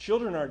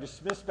Children are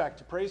dismissed back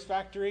to Praise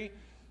Factory.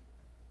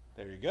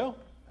 There you go.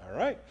 All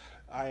right.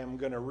 I am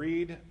going to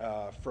read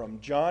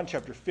from John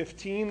chapter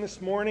 15 this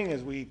morning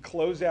as we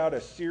close out a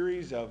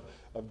series of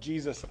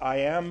Jesus' I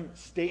am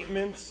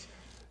statements.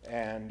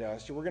 And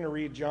so we're going to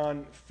read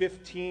John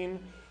 15.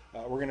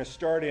 We're going to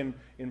start in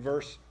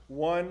verse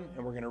 1,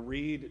 and we're going to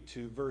read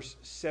to verse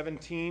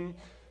 17.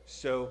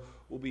 So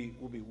we'll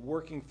be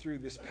working through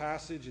this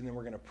passage, and then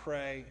we're going to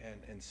pray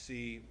and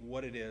see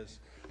what it is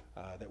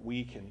that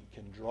we can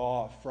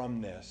draw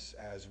from this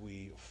as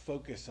we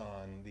focus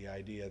on the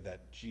idea that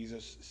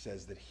Jesus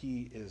says that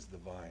he is the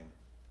vine.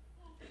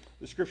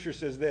 The scripture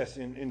says this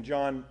in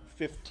John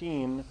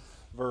 15,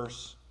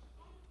 verse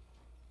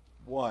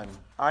 1.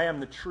 I am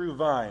the true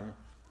vine,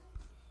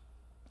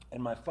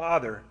 and my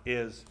Father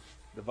is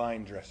the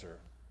vine dresser.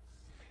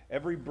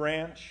 Every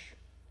branch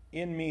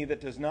in me that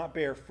does not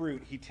bear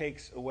fruit, he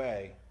takes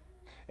away.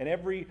 And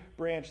every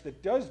branch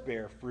that does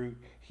bear fruit,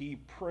 he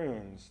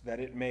prunes, that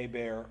it may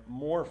bear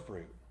more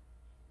fruit.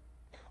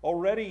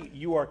 Already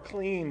you are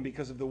clean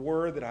because of the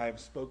word that I have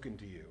spoken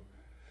to you.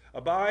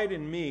 Abide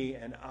in me,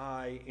 and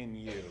I in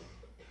you.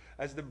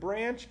 As the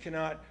branch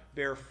cannot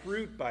bear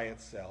fruit by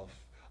itself,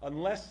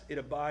 unless it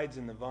abides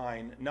in the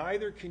vine,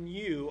 neither can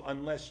you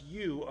unless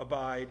you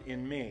abide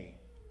in me.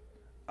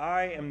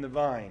 I am the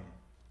vine,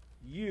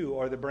 you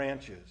are the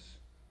branches.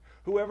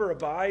 Whoever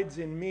abides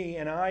in me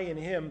and I in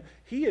him,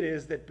 he it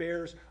is that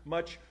bears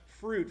much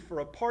fruit,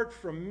 for apart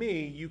from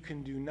me you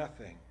can do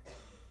nothing.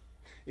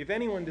 If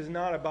anyone does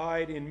not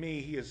abide in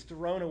me, he is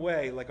thrown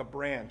away like a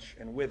branch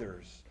and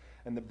withers,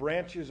 and the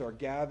branches are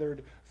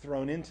gathered,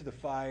 thrown into the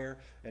fire,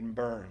 and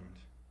burned.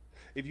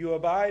 If you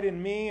abide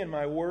in me and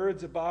my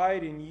words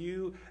abide in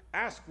you,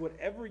 ask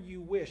whatever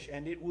you wish,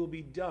 and it will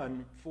be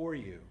done for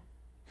you.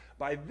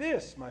 By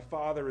this my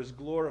Father is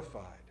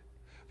glorified,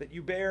 that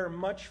you bear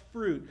much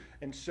fruit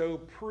and so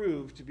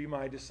prove to be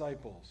my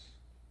disciples.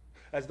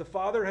 As the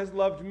Father has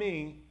loved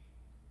me,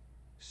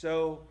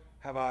 so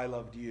have I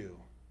loved you.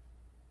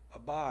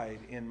 Abide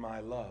in my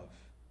love.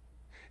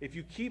 If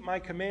you keep my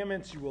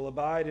commandments, you will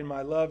abide in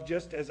my love,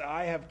 just as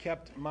I have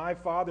kept my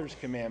Father's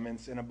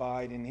commandments and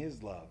abide in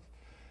his love.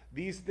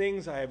 These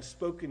things I have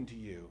spoken to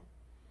you,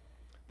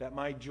 that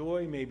my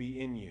joy may be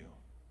in you,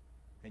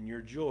 and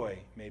your joy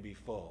may be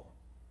full.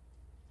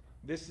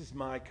 This is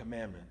my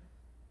commandment,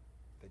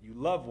 that you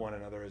love one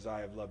another as I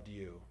have loved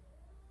you.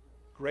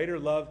 Greater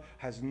love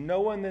has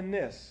no one than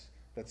this,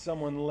 that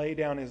someone lay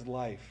down his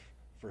life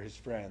for his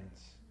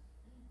friends.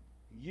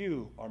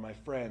 You are my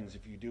friends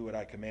if you do what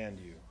I command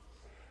you.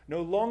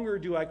 No longer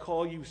do I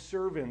call you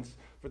servants,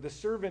 for the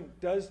servant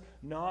does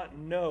not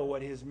know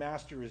what his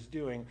master is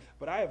doing,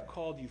 but I have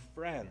called you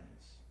friends.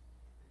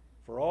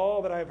 For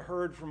all that I have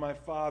heard from my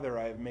Father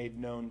I have made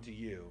known to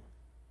you.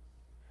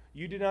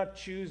 You did not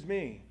choose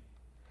me,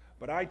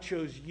 but I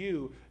chose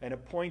you and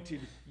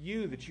appointed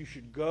you that you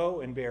should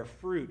go and bear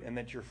fruit, and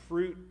that your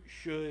fruit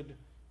should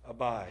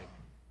abide,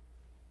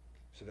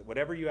 so that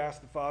whatever you ask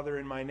the Father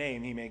in my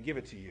name, he may give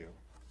it to you.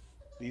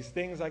 These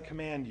things I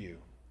command you,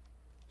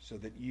 so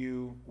that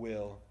you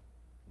will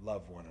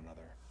love one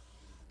another.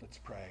 Let's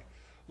pray.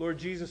 Lord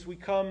Jesus, we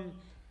come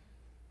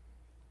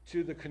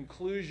to the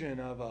conclusion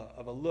of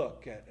a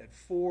look at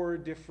four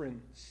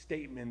different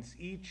statements,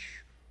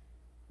 each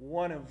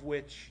one of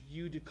which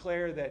you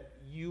declare that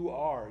you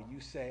are. You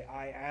say,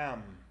 I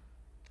am.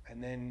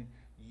 And then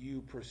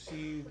you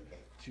proceed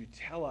to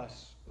tell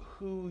us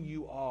who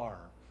you are.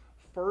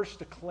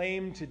 First, a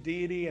claim to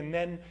deity, and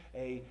then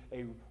a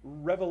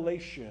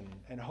revelation,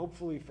 and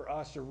hopefully for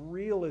us, a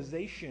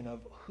realization of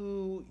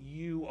who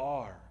you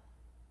are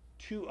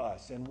to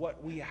us and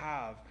what we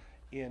have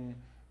in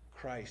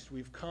Christ.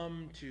 We've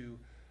come to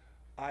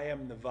I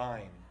am the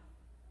vine.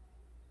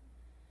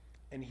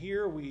 And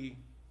here we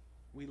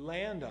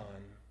land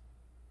on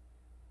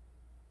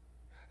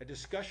a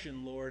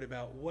discussion, Lord,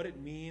 about what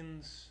it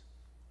means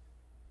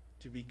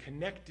to be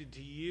connected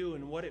to you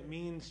and what it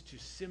means to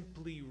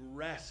simply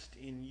rest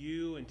in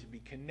you and to be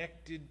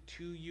connected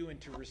to you and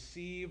to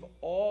receive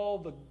all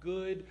the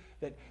good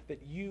that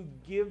you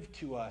give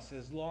to us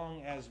as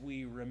long as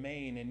we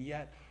remain. And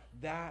yet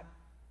that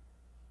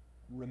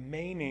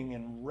remaining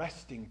and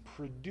resting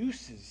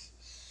produces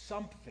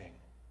something.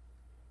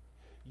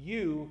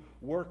 You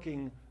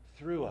working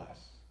through us.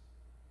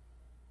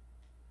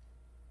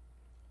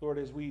 Lord,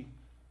 as we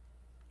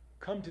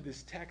come to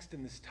this text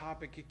and this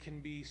topic, it can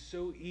be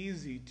so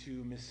easy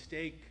to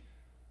mistake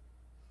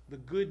the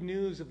good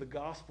news of the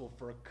gospel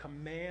for a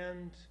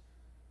command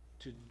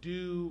to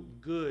do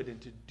good and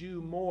to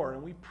do more.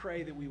 And we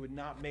pray that we would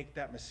not make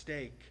that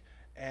mistake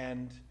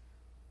and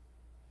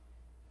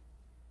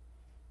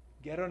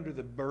get under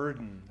the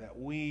burden that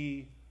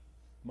we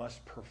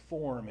must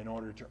perform in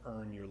order to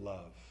earn your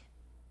love.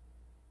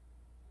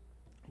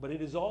 But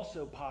it is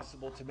also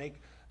possible to make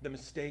the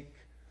mistake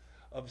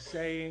of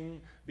saying,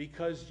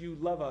 because you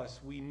love us,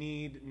 we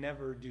need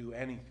never do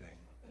anything.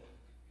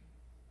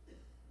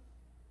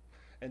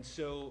 And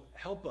so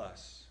help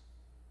us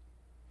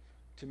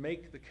to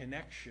make the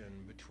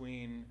connection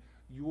between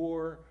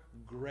your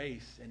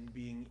grace and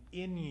being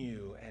in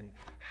you and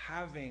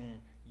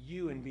having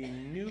you and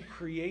being new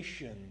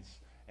creations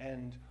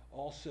and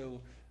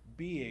also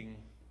being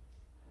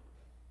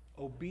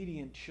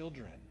obedient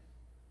children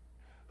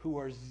who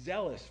are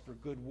zealous for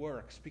good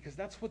works, because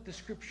that's what the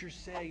scriptures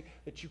say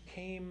that you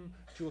came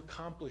to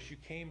accomplish. You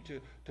came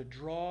to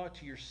draw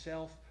to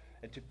yourself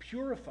and to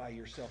purify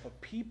yourself a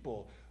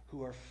people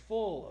who are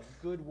full of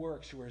good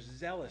works, who are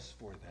zealous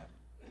for them.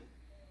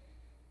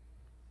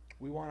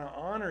 We want to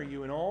honor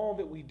you in all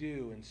that we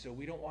do, and so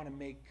we don't want to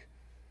make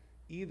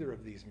either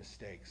of these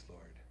mistakes,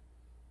 Lord.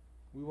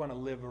 We want to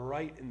live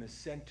right in the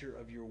center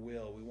of your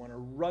will. We want to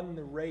run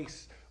the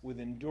race with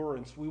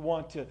endurance. We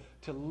want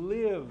to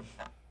live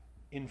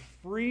in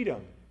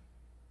freedom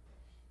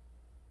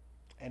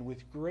and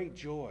with great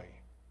joy.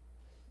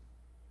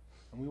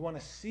 And we want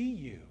to see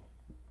you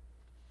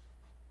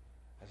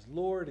as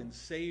Lord and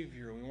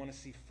Savior. We want to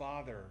see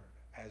Father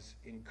as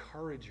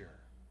encourager.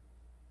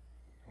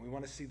 And we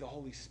want to see the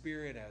Holy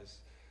Spirit as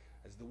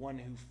the one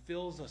who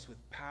fills us with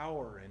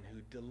power and who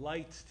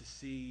delights to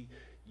see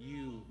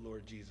you,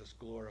 Lord Jesus,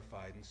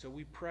 glorified. And so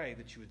we pray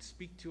that you would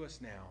speak to us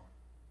now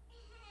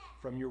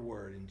from your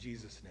word in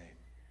Jesus'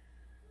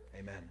 name.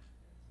 Amen.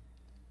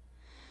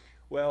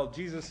 Well,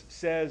 Jesus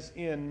says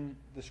in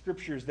the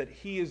scriptures that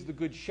he is the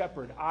good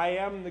shepherd. I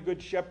am the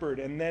good shepherd.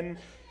 And then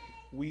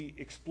we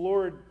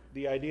explored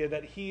the idea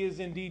that he is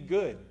indeed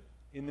good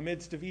in the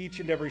midst of each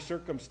and every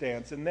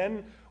circumstance. And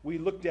then we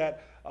looked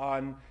at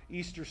on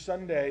Easter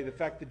Sunday the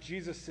fact that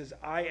Jesus says,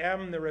 I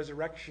am the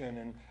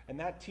resurrection. And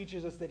that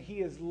teaches us that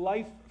he is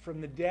life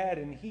from the dead,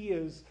 and he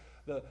is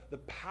the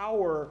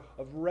power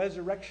of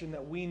resurrection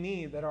that we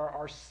need, that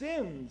our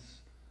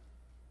sins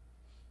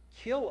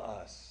kill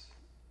us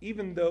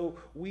even though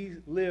we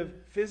live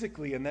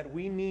physically, and that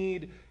we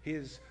need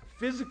his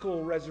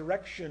physical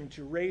resurrection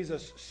to raise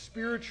us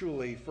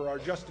spiritually for our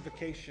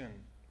justification.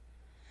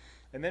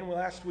 And then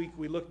last week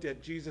we looked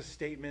at Jesus'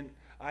 statement,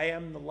 I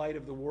am the light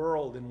of the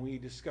world, and we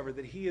discovered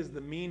that he is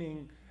the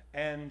meaning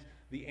and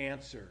the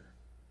answer.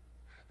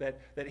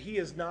 That he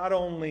is not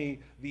only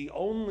the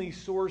only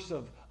source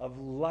of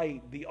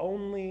light, the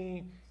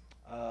only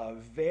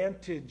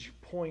vantage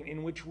point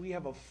in which we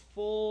have a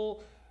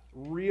full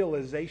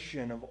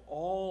realization of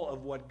all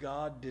of what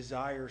God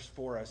desires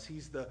for us.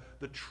 He's the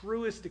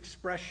truest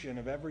expression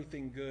of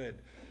everything good,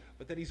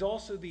 but that he's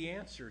also the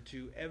answer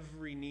to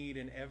every need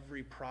and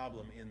every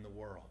problem in the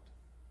world.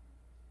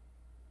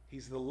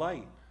 He's the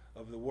light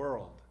of the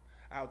world.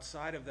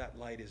 Outside of that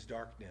light is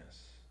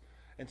darkness.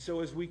 And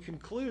so as we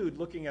conclude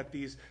looking at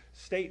these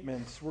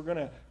statements, we're going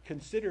to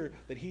consider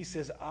that he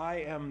says, I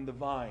am the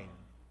vine.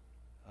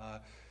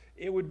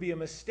 It would be a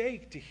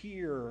mistake to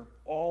hear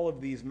all of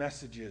these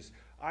messages.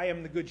 I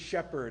am the good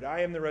shepherd. I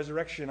am the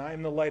resurrection. I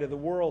am the light of the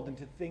world. And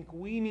to think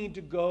we need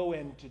to go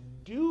and to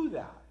do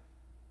that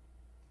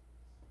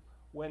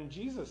when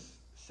Jesus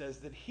says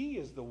that he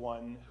is the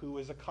one who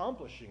is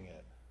accomplishing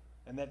it,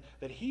 and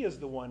that he is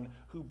the one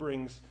who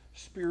brings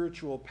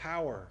spiritual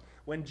power.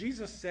 When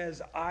Jesus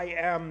says, I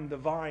am the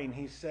vine,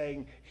 he's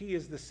saying he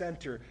is the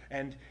center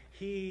and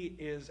he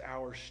is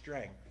our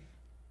strength.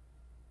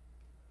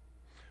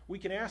 We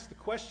can ask the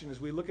question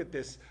as we look at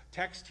this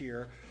text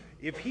here,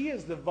 if he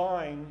is the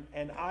vine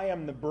and I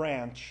am the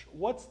branch,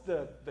 what's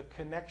the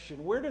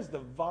connection? Where does the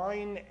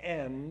vine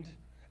end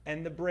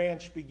and the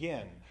branch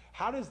begin?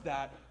 How does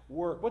that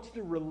work? What's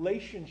the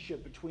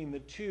relationship between the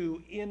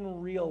two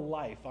in real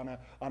life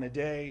on a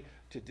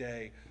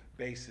day-to-day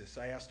basis?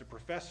 I asked a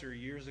professor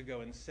years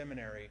ago in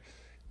seminary,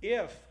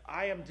 if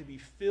I am to be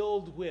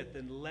filled with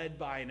and led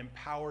by and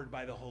empowered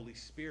by the Holy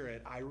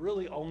Spirit, I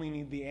really only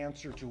need the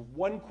answer to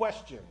one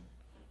question.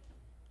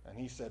 And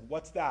he said,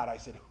 what's that? I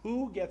said,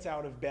 who gets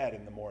out of bed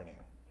in the morning?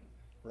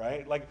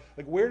 Right? Like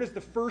where does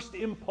the first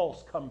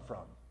impulse come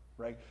from?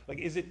 Right? Like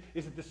is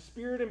it the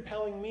Spirit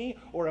impelling me,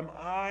 or am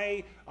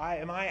I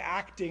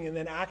acting and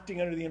then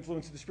acting under the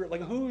influence of the Spirit?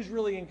 Like who's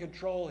really in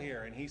control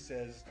here? And he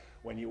says,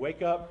 when you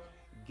wake up,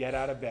 get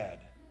out of bed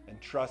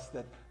and trust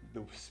that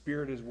the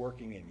Spirit is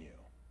working in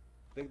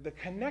you. The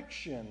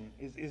connection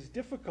is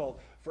difficult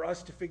for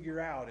us to figure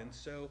out, and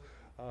so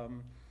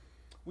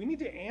we need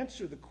to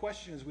answer the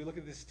question as we look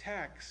at this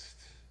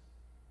text.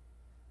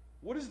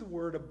 What does the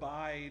word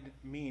abide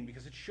mean?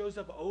 Because it shows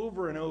up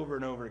over and over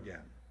and over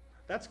again.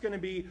 That's going to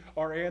be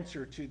our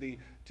answer to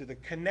the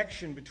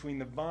connection between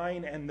the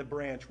vine and the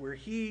branch, where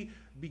he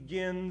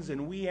begins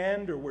and we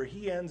end, or where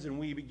he ends and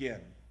we begin.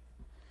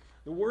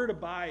 The word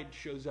abide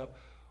shows up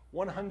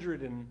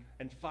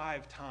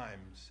 105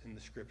 times in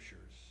the scriptures.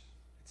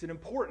 It's an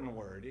important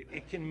word.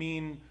 It can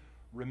mean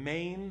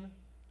remain,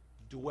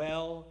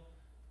 dwell,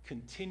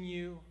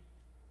 continue,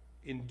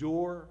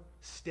 endure,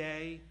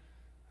 stay.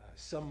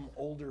 Some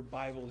older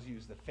Bibles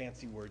use the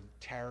fancy word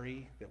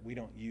tarry that we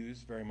don't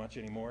use very much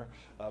anymore.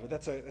 But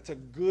it's a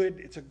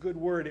good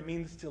word. It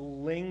means to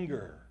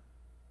linger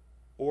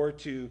or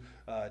to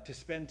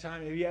spend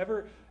time. Have you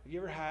ever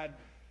had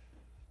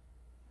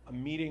a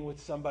meeting with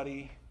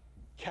somebody,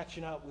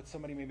 catching up with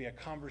somebody, maybe a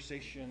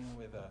conversation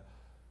with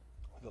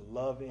the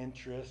love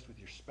interest with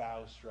your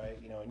spouse, right?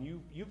 And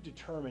you've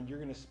determined you're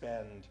going to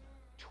spend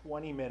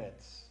 20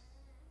 minutes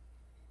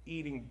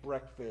eating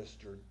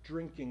breakfast or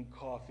drinking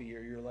coffee,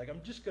 or you're like,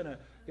 I'm just gonna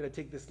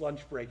take this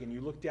lunch break, and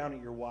you look down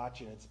at your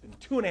watch and it's been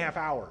 2.5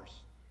 hours,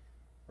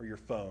 or your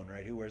phone,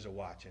 right? Who wears a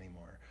watch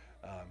anymore?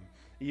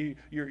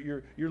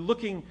 You're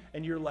looking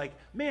and you're like,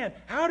 man,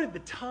 how did the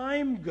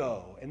time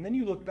go? And then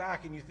you look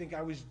back and you think,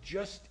 I was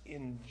just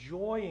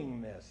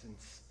enjoying this and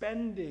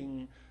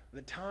spending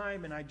the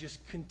time, and I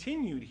just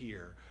continued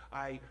here.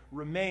 I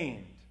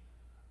remained.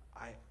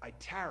 I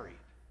tarried.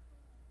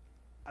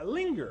 I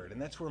lingered,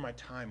 and that's where my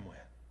time went.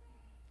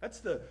 That's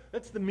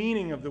the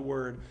meaning of the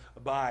word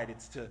abide.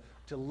 It's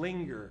to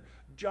linger.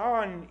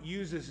 John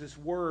uses this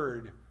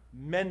word,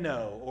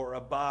 meno, or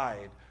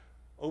abide,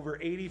 over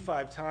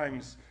 85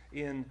 times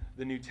in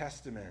the New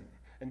Testament.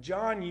 And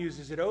John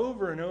uses it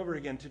over and over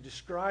again to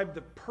describe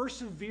the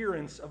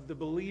perseverance of the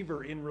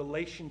believer in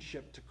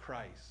relationship to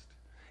Christ.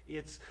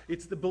 It's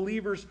the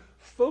believer's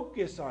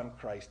focus on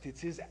Christ.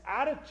 It's his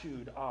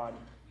attitude on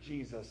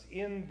Jesus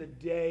in the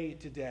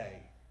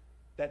day-to-day.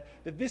 That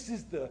this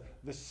is the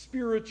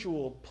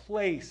spiritual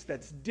place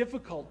that's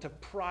difficult to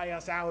pry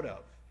us out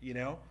of,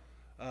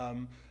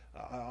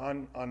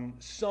 On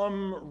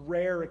some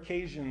rare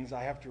occasions,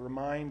 I have to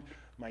remind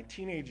my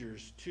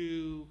teenagers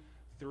 2,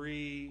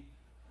 3,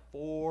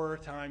 4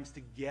 times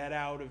to get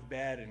out of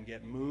bed and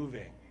get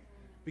moving.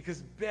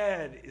 Because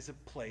bed is a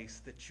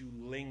place that you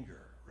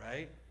linger,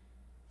 right?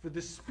 For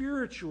the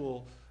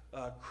spiritual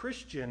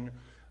Christian,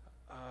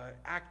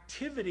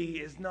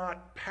 activity is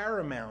not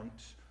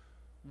paramount.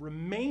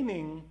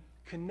 Remaining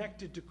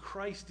connected to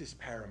Christ is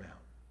paramount.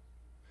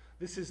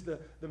 This is the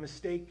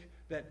mistake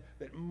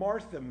that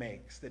Martha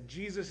makes, that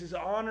Jesus is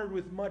honored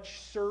with much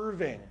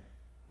serving.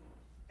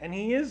 And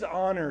he is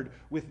honored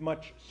with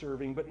much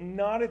serving, but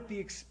not at the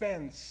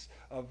expense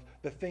of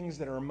the things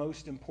that are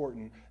most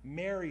important.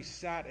 Mary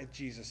sat at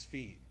Jesus'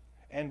 feet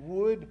and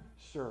would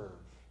serve,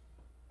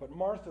 but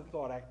Martha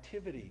thought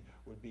activity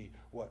would be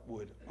what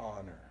would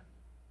honor.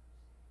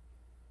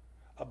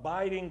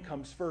 Abiding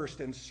comes first,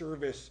 and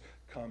service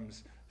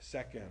comes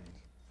second.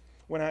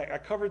 When I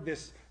covered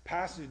this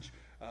passage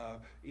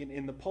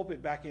in the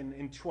pulpit back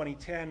in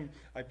 2010,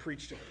 I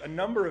preached a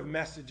number of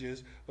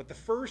messages, but the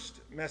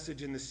first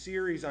message in the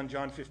series on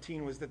John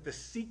 15 was that the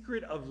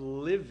secret of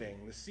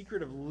living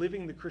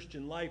the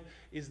Christian life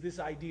is this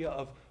idea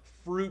of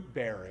fruit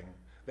bearing,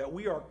 that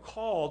we are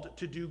called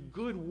to do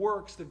good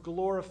works that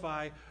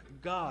glorify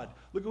God.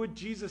 Look at what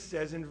Jesus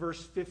says in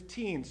verse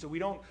 15, so we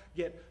don't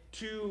get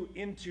too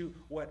into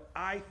what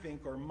I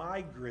think or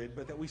my grid,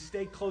 but that we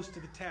stay close to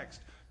the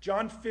text.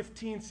 John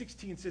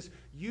 15:16 says,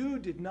 "You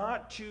did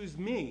not choose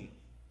me,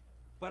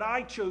 but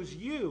I chose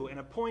you and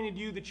appointed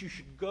you that you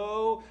should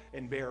go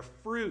and bear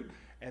fruit,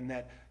 and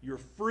that your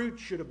fruit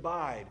should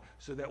abide,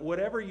 so that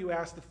whatever you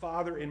ask the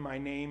Father in my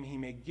name, he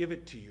may give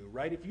it to you."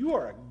 Right? If you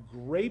are a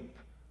grapevine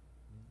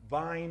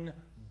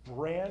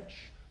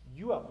branch,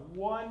 you have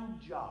one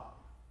job,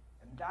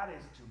 and that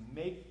is to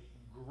make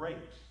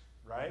grapes,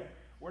 right?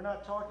 We're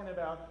not talking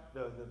about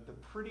the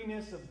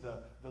prettiness of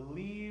the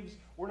leaves.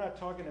 We're not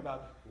talking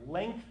about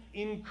length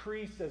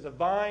increase as a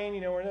vine.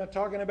 We're not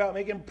talking about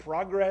making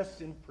progress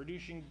in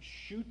producing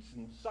shoots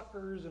and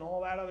suckers and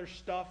all that other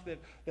stuff that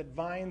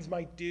vines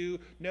might do.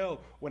 No,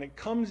 when it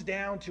comes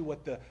down to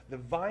what the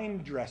vine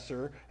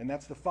dresser, and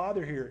that's the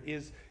Father here,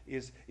 is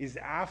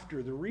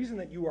after, the reason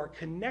that you are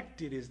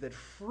connected is that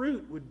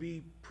fruit would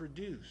be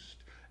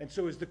produced. And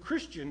so as the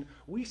Christian,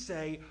 we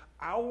say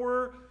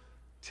our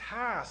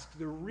task,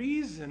 the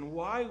reason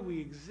why we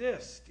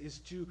exist, is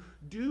to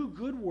do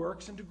good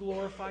works and to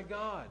glorify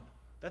God.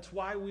 That's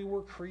why we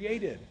were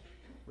created,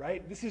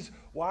 right? This is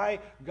why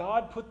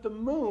God put the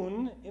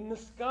moon in the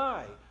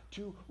sky,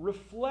 to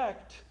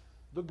reflect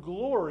the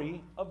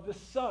glory of the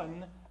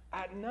sun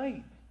at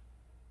night,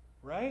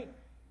 right?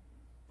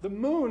 The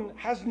moon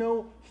has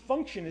no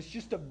function. It's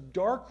just a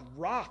dark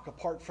rock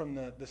apart from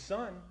the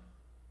sun.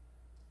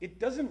 It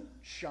doesn't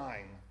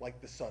shine like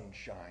the sun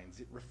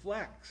shines. It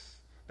reflects.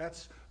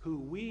 That's who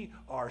we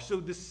are. So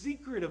the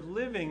secret of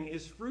living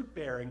is fruit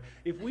bearing.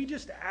 If we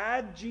just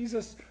add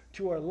Jesus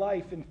to our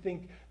life and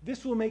think,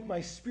 this will make my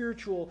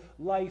spiritual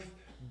life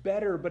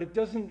better, but it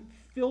doesn't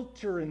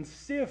filter and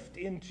sift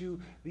into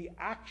the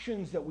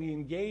actions that we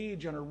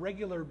engage on a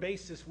regular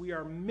basis, we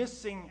are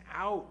missing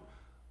out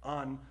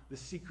on the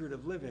secret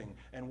of living,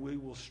 and we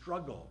will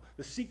struggle.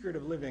 The secret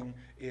of living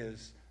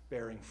is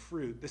bearing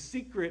fruit. The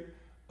secret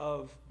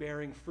of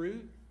bearing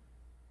fruit,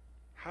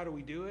 how do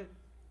we do it?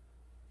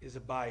 Is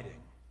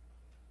abiding,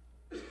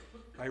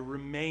 by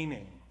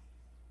remaining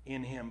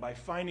in him, by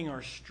finding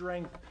our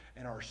strength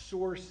and our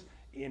source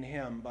in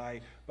him, by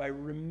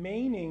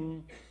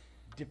remaining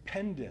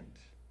dependent,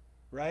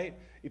 right?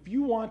 If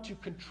you want to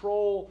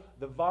control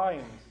the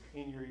vines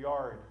in your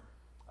yard,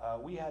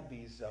 we had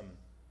these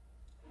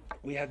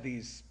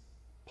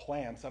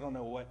plants. I don't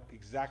know what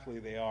exactly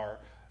they are,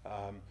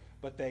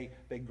 but they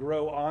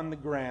grow on the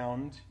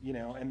ground,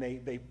 and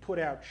they put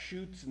out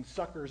shoots and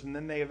suckers, and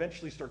then they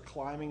eventually start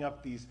climbing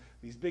up these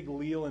big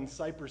Leland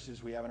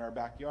cypresses we have in our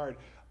backyard.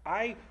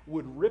 I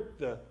would rip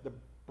the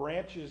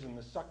branches and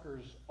the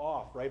suckers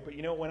off, right? But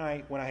when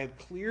I had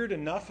cleared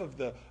enough of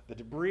the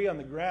debris on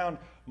the ground,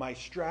 my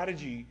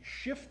strategy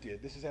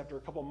shifted. This is after a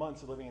couple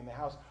months of living in the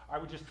house. I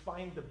would just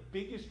find the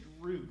biggest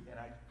root, and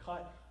I'd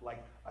cut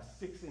like a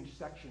 6-inch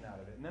section out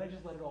of it, and then I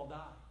just let it all die.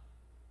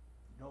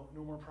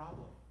 No more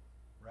problem,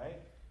 right?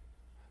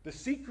 The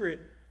secret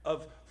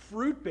of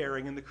fruit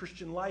bearing in the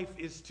Christian life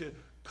is to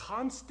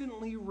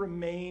constantly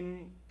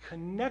remain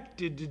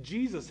connected to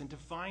Jesus and to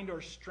find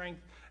our strength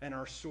and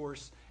our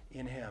source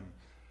in him.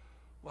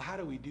 Well, how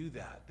do we do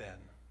that then?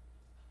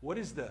 What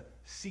is the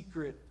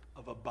secret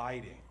of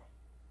abiding?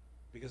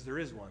 Because there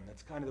is one.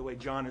 That's kind of the way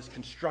John has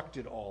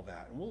constructed all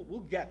that. And we'll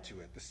get to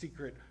it, the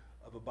secret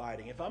of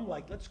abiding. If I'm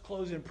like, let's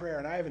close in prayer,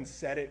 and I haven't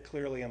said it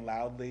clearly and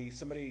loudly,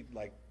 somebody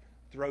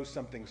throw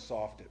something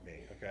soft at me,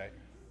 okay?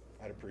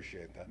 I'd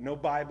appreciate that. No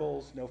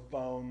Bibles, no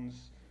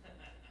phones,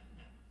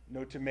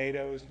 no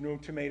tomatoes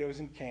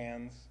in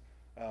cans.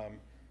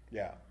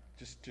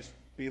 Just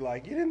be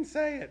like, you didn't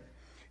say it.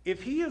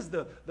 If he is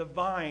the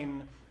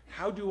vine,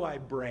 how do I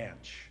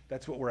branch?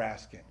 That's what we're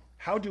asking.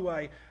 How do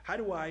I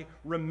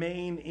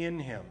remain in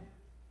him?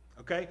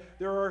 Okay?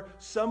 There are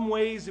some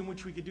ways in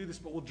which we could do this,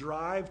 but we'll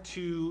drive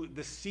to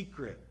the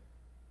secret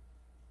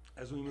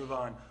as we move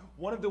on.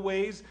 One of the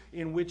ways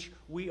in which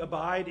we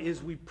abide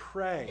is we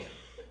pray.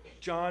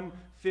 John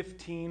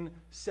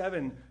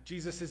 15:7,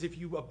 Jesus says, if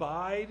you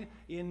abide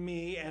in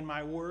me and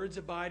my words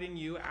abide in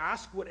you,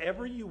 ask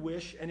whatever you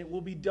wish and it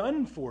will be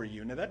done for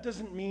you. Now that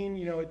doesn't mean,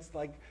 it's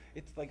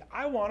like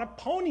I want a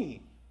pony,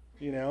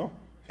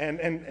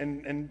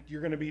 and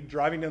you're going to be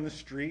driving down the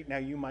street. Now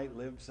you might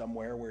live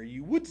somewhere where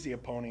you would see a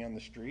pony on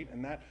the street,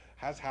 and that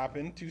has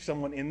happened to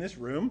someone in this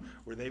room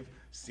where they've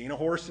seen a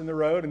horse in the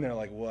road and they're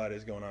like, what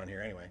is going on here?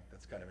 Anyway,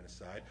 that's kind of an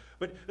aside.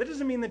 But that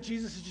doesn't mean that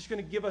Jesus is just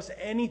going to give us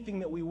anything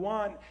that we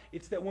want.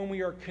 It's that when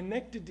we are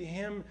connected to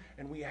him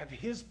and we have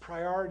his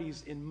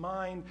priorities in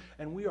mind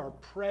and we are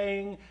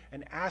praying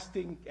and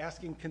asking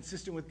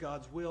consistent with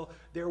God's will,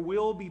 there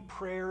will be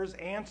prayers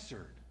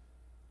answered.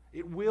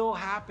 It will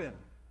happen.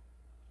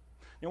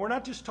 Now, we're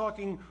not just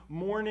talking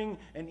morning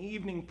and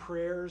evening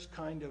prayers,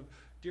 kind of,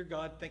 dear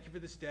God, thank you for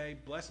this day,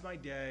 bless my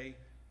day,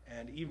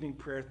 and evening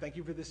prayer, thank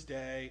you for this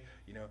day,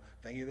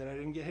 thank you that I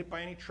didn't get hit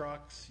by any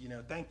trucks,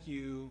 thank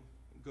you,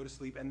 go to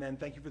sleep, and then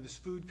thank you for this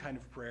food kind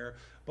of prayer,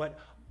 but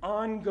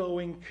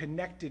ongoing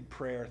connected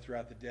prayer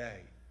throughout the day,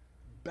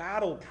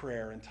 battle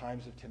prayer in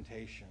times of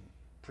temptation.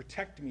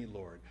 Protect me,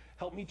 Lord.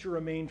 Help me to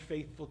remain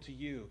faithful to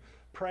you.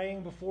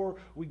 Praying before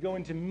we go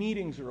into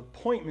meetings or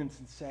appointments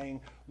and saying,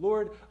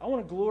 Lord, I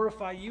want to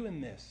glorify you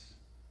in this,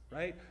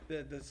 right?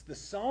 The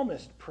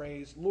psalmist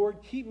prays, Lord,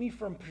 keep me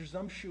from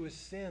presumptuous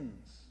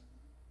sins.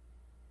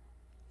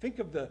 Think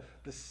of the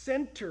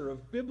center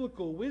of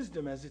biblical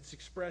wisdom as it's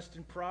expressed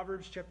in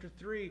Proverbs chapter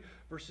 3,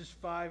 verses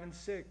 5 and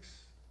 6.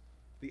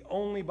 The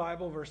only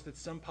Bible verse that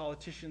some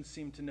politicians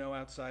seem to know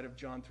outside of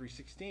John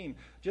 3:16.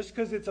 Just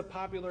because it's a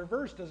popular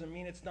verse doesn't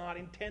mean it's not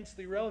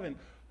intensely relevant.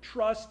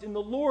 Trust in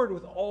the Lord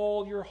with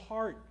all your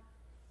heart.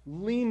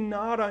 Lean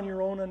not on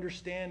your own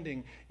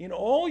understanding. In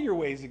all your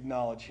ways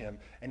acknowledge him,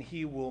 and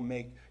he will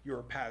make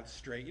your paths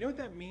straight. You know what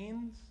that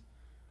means?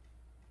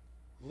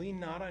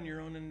 Lean not on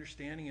your own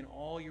understanding. In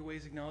all your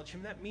ways acknowledge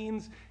him. That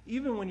means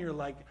even when you're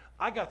like,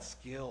 I got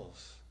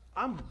skills.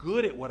 I'm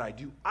good at what I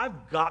do.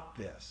 I've got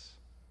this.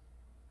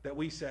 That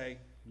we say,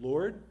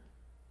 Lord,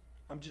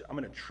 I'm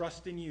going to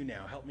trust in you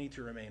now. Help me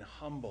to remain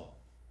humble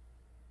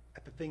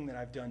at the thing that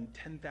I've done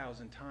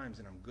 10,000 times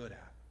and I'm good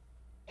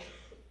at.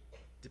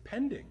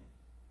 Depending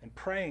and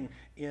praying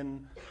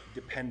in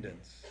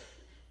dependence.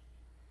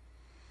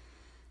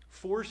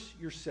 Force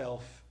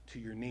yourself to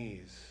your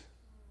knees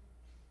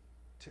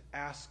to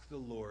ask the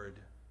Lord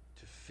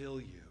to fill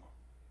you.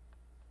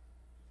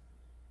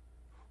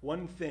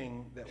 One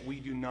thing that we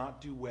do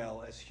not do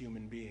well as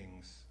human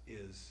beings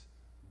is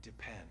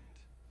depend.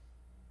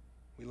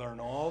 We learn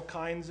all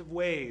kinds of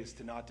ways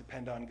to not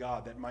depend on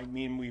God. That might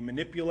mean we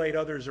manipulate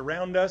others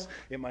around us.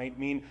 It might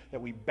mean that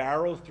we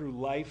barrel through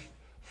life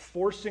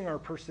forcing our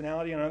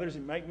personality on others.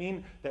 It might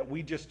mean that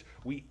we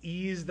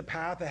ease the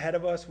path ahead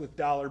of us with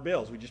dollar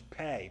bills. We just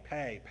pay,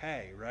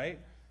 right?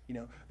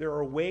 There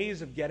are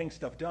ways of getting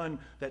stuff done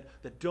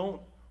that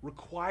don't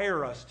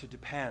require us to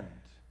depend.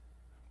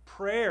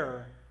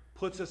 Prayer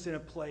puts us in a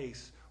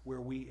place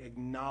where we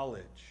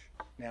acknowledge.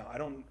 Now, I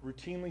don't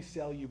routinely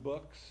sell you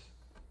books,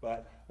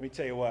 but let me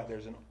tell you what,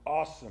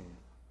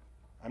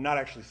 I'm not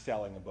actually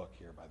selling a book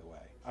here, by the way.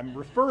 I'm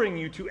referring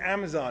you to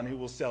Amazon, who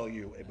will sell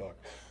you a book.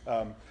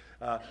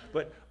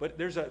 But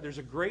there's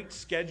a great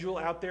schedule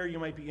out there. You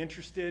might be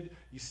interested.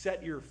 You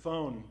set your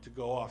phone to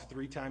go off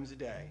 3 times a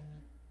day,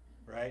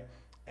 right?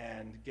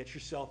 And get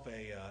yourself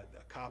a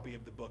copy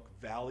of the book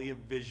Valley of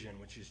Vision,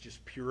 which is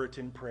just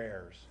Puritan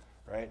prayers.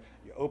 right?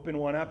 You open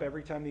one up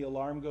every time the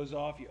alarm goes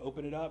off. You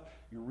open it up.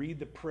 You read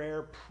the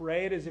prayer.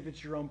 Pray it as if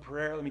it's your own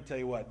prayer. Let me tell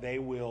you what. They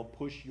will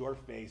push your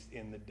face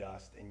in the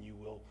dust, and you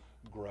will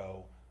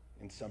grow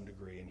in some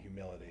degree in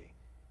humility.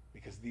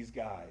 Because these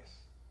guys,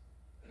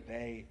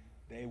 they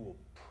will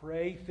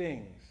pray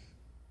things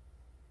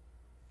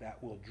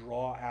that will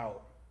draw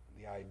out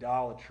the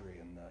idolatry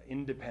and the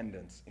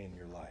independence in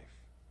your life.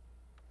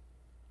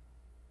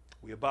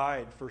 We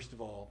abide, first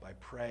of all, by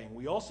praying.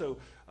 We also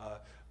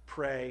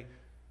pray,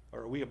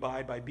 or we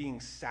abide by being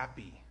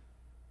sappy,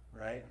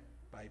 right?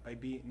 By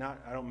being,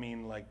 not, I don't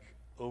mean like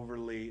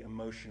overly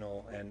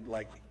emotional and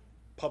like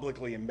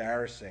publicly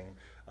embarrassing,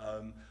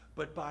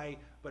 but by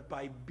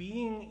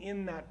being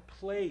in that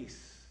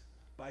place,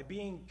 by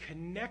being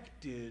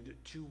connected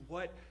to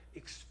what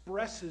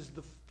expresses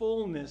the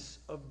fullness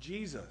of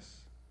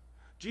Jesus.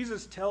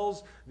 Jesus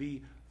tells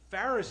the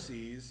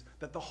Pharisees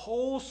that the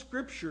whole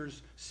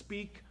scriptures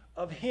speak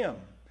of him.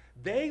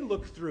 They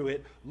look through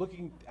it,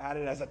 looking at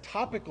it as a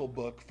topical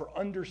book for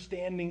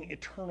understanding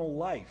eternal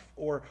life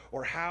or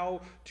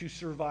how to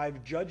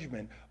survive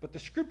judgment. But the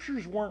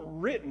scriptures weren't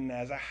written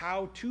as a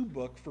how-to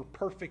book for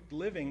perfect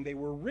living. They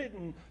were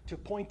written to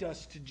point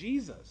us to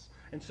Jesus.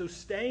 And so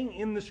staying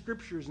in the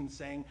scriptures and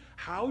saying,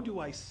 how do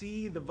I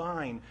see the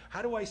vine?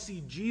 How do I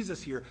see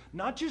Jesus here?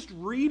 Not just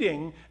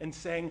reading and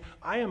saying,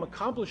 I am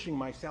accomplishing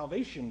my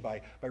salvation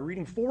by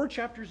reading 4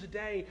 chapters a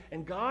day,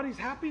 and God is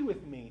happy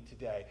with me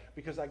today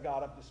because I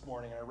got up this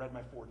morning and I read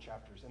my 4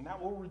 chapters. And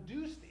that will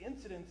reduce the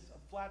incidence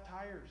of flat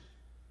tires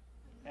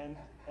and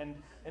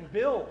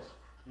bills,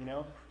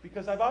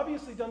 because I've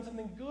obviously done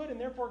something good and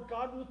therefore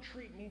God will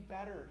treat me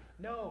better.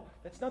 No,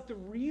 that's not the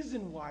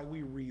reason why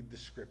we read the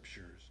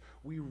scriptures.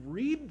 We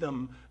read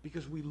them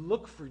because we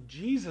look for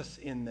Jesus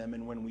in them,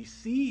 and when we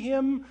see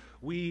him,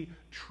 we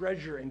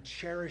treasure and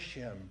cherish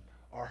him.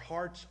 Our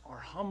hearts are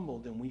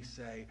humbled, and we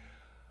say,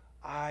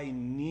 I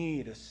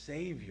need a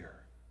Savior.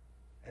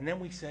 And then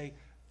we say,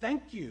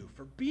 thank you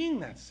for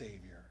being that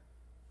Savior.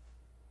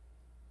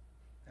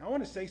 Now, I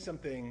want to say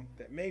something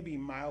that may be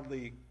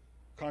mildly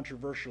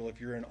controversial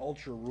if you're an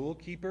ultra rule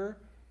keeper.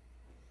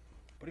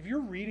 But if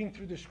you're reading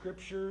through the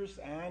scriptures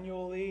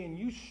annually and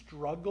you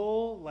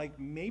struggle, like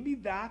maybe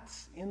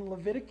that's in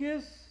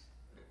Leviticus,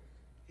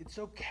 it's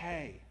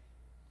okay.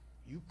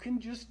 You can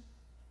just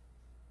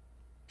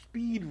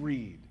speed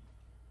read,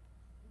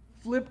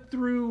 flip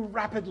through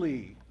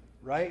rapidly,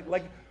 right?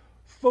 Like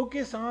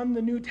focus on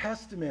the New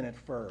Testament at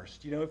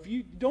first. If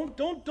you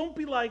don't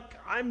be like,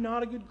 I'm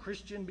not a good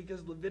Christian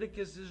because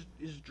Leviticus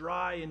is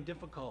dry and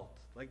difficult.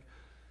 Like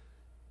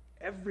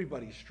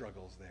everybody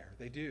struggles there.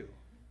 They do.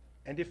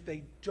 And if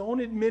they don't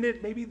admit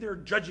it, maybe they're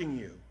judging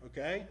you,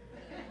 okay?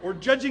 Or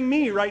judging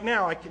me right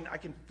now. I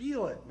can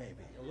feel it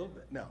maybe a little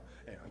bit. No,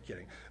 anyway, I'm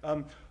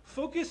kidding.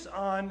 Focus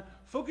on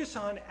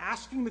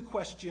asking the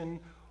question,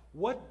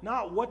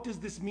 not what does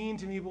this mean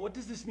to me, but what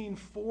does this mean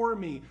for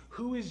me?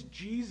 Who is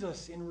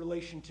Jesus in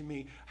relation to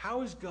me?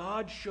 How is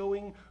God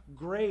showing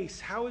grace?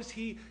 How is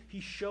he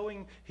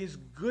showing his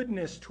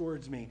goodness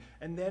towards me?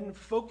 And then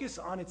focus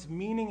on its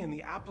meaning and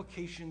the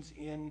applications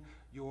in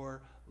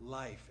your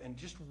life, and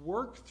just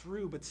work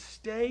through, but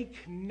stay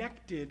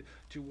connected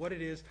to what it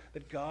is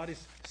that God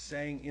is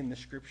saying in the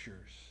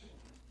scriptures.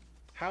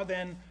 How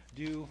then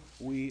do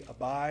we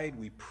abide?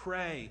 We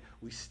pray.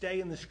 We stay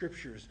in the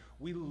scriptures.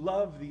 We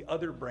love the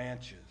other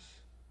branches,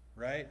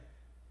 right?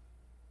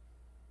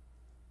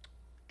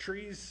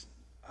 Trees,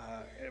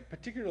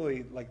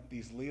 particularly like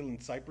these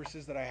Leland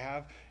cypresses that I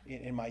have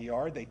in my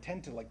yard, they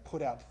tend to like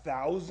put out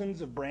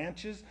thousands of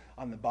branches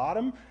on the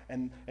bottom,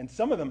 and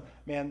some of them,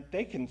 man,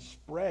 they can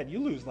spread.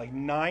 You lose like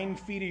 9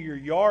 feet of your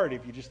yard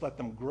if you just let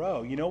them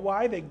grow. You know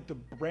why the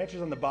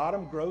branches on the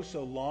bottom grow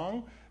so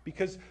long?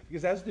 Because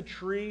as the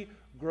tree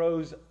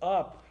grows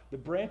up, the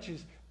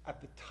branches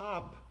at the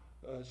top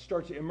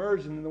start to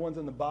emerge, and then the ones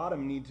on the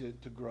bottom need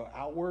to grow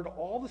outward.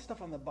 All the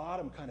stuff on the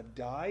bottom kind of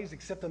dies,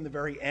 except on the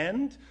very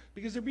end,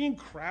 because they're being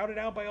crowded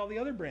out by all the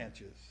other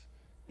branches.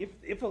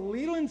 If a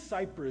Leland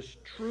cypress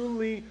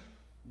truly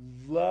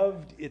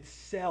loved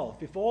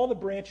itself, if all the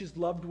branches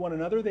loved one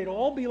another, they'd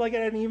all be like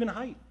at an even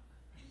height.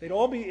 It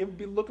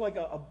would look like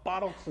a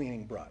bottle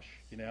cleaning brush,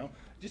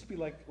 just be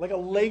like a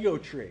Lego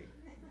tree.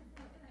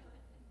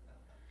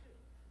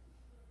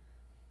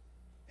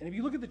 And if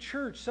you look at the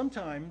church,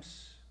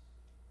 sometimes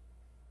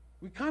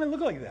we kind of look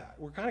like that.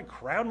 We're kind of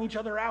crowding each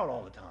other out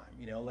all the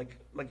time,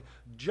 like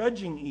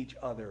judging each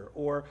other,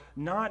 or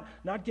not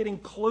getting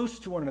close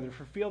to one another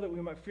for fear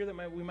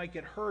that we might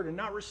get hurt, and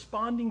not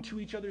responding to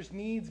each other's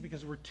needs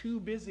because we're too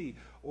busy,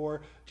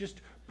 or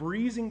just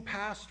breezing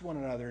past one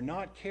another,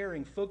 not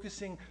caring,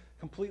 focusing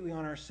completely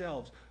on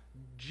ourselves.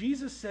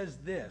 Jesus says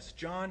this,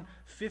 John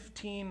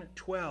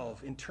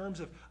 15:12, in terms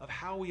of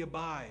how we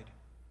abide.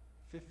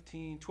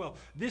 15:12.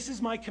 This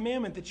is my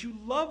commandment, that you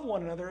love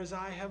one another as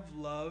I have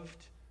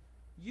loved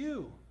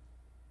you.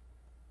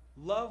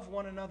 Love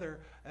one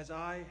another as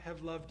I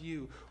have loved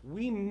you.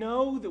 We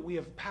know that we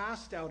have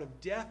passed out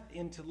of death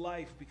into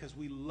life because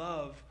we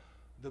love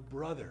the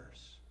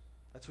brothers.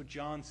 That's what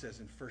John says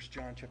in 1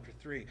 John chapter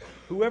 3.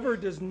 Whoever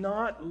does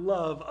not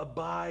love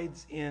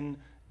abides in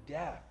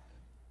death.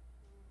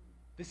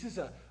 This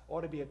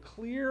ought to be a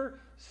clear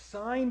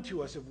sign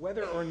to us of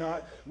whether or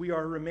not we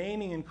are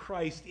remaining in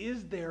Christ.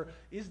 Is there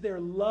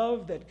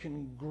love that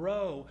can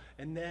grow?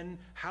 And then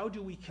how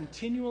do we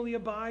continually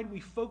abide? We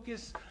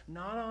focus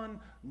not on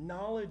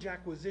knowledge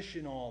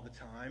acquisition all the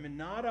time and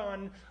not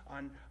on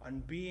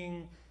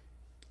being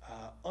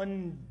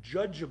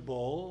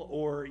unjudgeable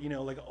or,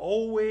 like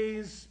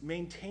always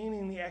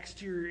maintaining the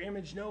exterior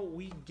image. No,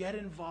 we get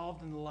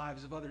involved in the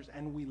lives of others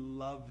and we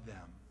love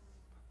them.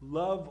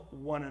 Love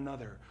one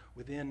another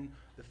within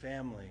the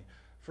family.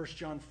 1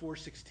 John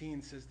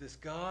 4:16 says this,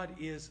 God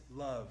is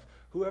love.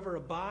 Whoever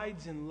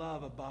abides in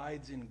love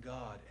abides in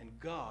God, and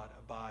God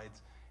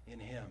abides in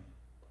him.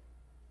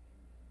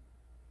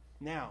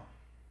 Now,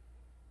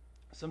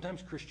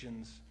 sometimes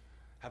Christians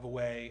have a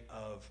way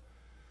of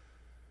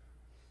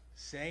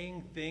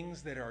saying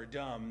things that are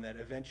dumb that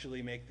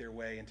eventually make their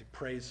way into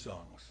praise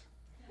songs,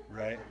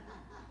 right?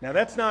 Now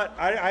that's not,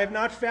 I have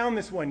not found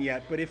this one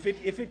yet, but if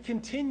it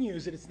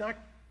continues and it's not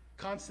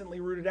constantly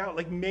rooted out,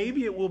 like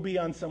maybe it will be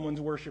on someone's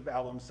worship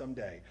album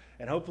someday,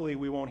 and hopefully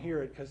we won't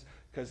hear it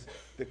because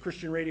the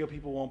Christian radio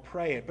people won't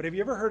pray it. But have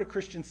you ever heard a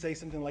Christian say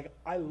something like,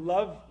 I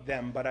love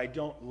them, but I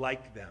don't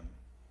like them?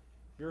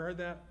 You ever heard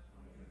that?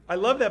 I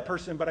love that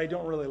person, but I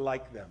don't really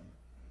like them.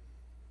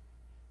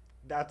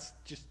 That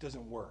just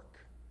doesn't work.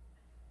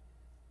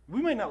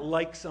 We might not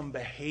like some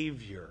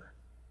behavior,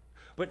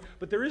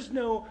 but there is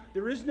no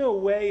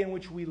way in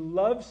which we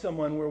love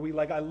someone where we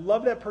I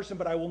love that person,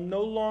 but I will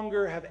no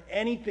longer have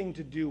anything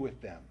to do with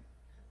them.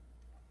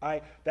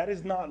 That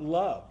is not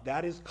love.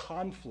 That is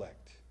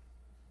conflict.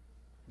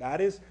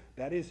 That is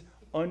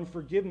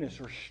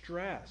unforgiveness or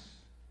stress.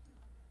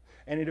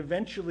 And it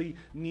eventually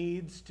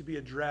needs to be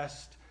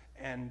addressed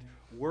and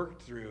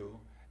worked through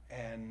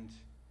and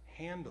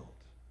handled.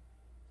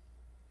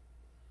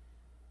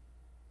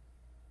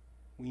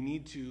 We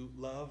need to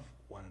love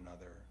one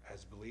another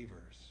as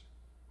believers.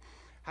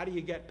 How do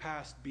you get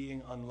past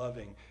being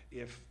unloving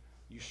if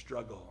you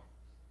struggle?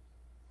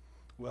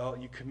 Well,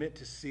 you commit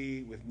to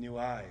see with new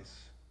eyes.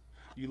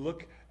 You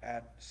look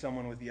at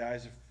someone with the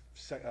eyes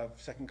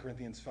of 2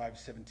 Corinthians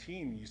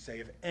 5:17. You say,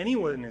 if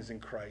anyone is in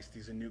Christ,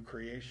 he's a new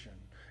creation.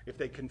 If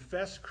they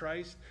confess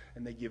Christ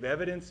and they give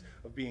evidence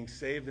of being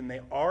saved, then they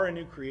are a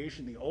new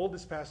creation. The old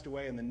has passed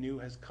away and the new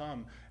has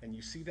come. And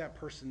you see that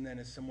person then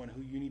as someone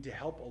who you need to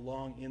help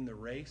along in the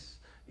race,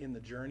 in the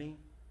journey.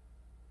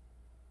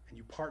 And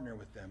you partner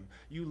with them.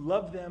 You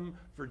love them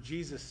for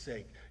Jesus'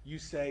 sake. You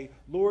say,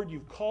 Lord,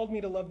 you've called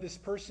me to love this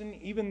person,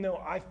 even though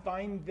I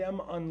find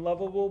them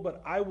unlovable,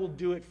 but I will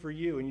do it for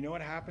you. And you know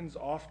what happens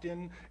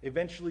often?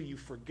 Eventually you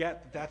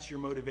forget that that's your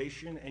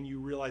motivation and you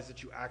realize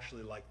that you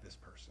actually like this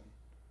person.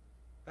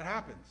 That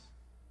happens.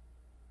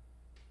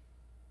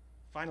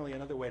 Finally,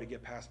 another way to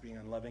get past being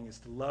unloving is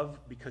to love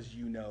because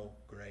you know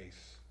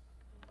grace.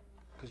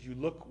 Because you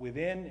look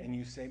within and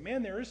you say,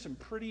 man, there is some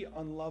pretty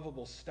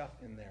unlovable stuff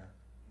in there.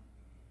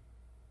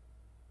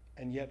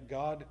 And yet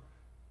God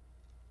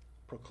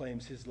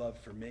proclaims his love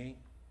for me.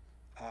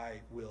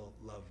 I will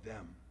love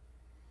them.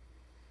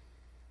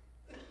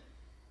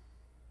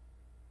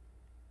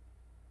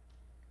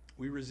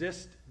 We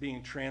resist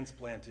being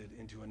transplanted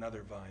into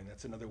another vine.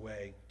 That's another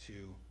way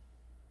to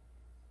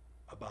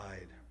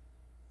abide.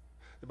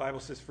 The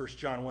Bible says, 1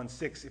 John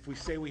 1:6, if we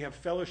say we have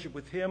fellowship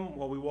with him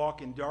while we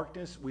walk in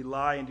darkness, we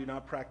lie and do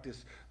not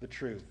practice the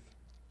truth.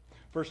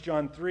 1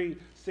 John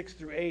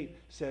 3:6-8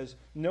 says,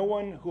 no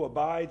one who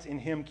abides in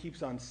him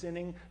keeps on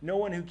sinning. No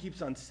one who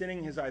keeps on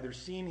sinning has either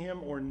seen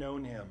him or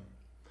known him.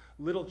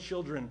 Little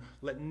children,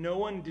 let no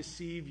one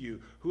deceive you.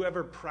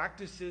 Whoever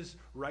practices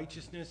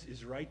righteousness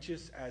is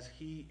righteous as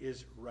he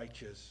is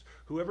righteous.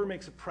 Whoever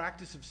makes a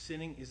practice of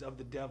sinning is of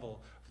the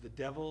devil. For the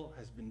devil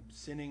has been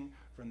sinning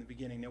from the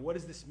beginning. Now, what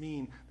does this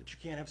mean? That you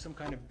can't have some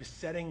kind of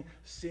besetting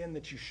sin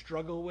that you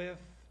struggle with?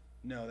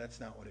 No, that's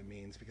not what it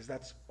means, because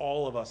that's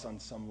all of us on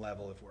some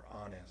level if we're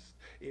honest.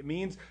 It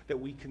means that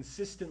we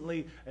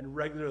consistently and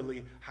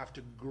regularly have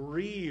to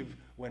grieve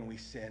when we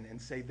sin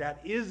and say,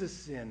 that is a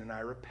sin, and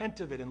I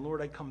repent of it, and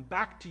Lord, I come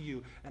back to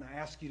you, and I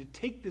ask you to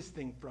take this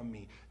thing from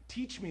me.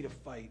 Teach me to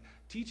fight.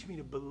 Teach me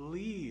to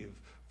believe,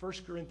 1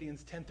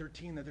 Corinthians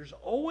 10:13, that there's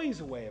always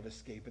a way of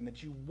escape, and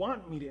that you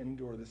want me to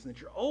endure this, and that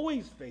you're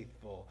always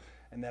faithful,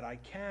 and that I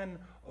can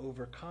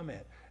overcome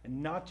it.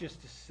 And not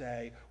just to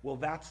say, well,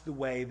 that's the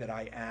way that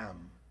I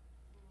am.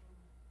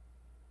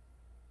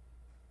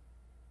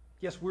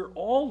 Yes, we're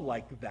all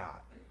like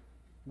that.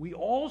 We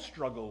all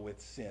struggle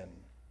with sin.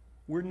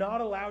 We're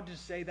not allowed to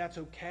say that's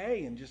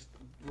okay and just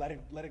let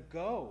it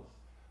go.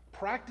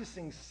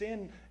 Practicing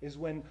sin is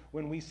when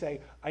we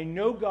say, I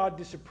know God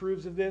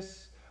disapproves of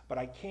this, but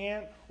I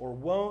can't or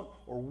won't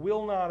or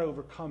will not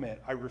overcome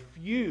it. I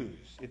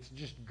refuse. It's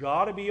just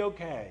got to be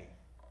okay.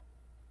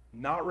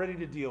 Not ready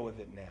to deal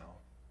with it now.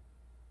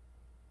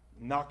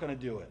 Not going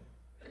to do it.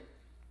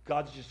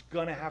 God's just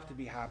going to have to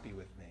be happy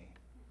with me.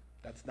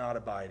 That's not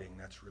abiding.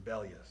 That's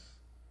rebellious.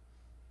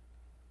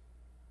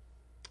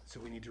 So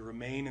we need to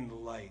remain in the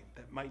light.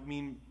 That might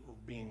mean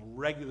being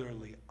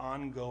regularly,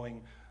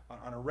 ongoing,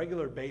 on a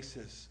regular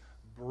basis,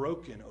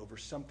 broken over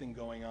something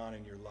going on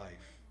in your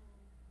life.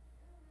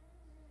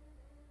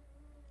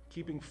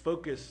 Keeping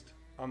focused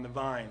on the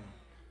vine.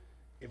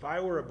 If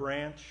I were a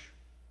branch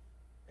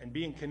and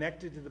being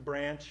connected to the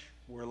branch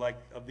were like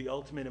of the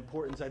ultimate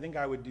importance, I think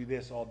I would do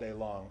this all day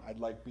long.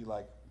 I'd be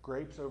like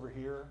grapes over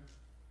here,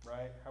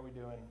 right? How we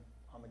doing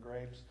on the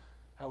grapes?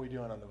 How we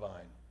doing on the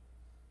vine?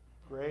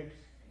 Grapes,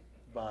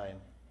 vine.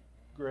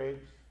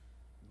 Grapes,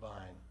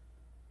 vine.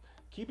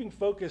 Keeping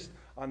focused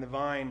on the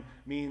vine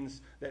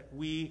means that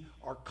we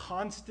are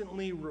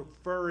constantly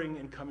referring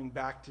and coming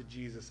back to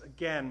Jesus.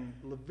 Again,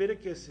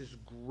 Leviticus is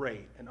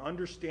great, and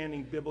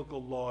understanding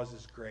biblical laws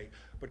is great.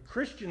 But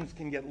Christians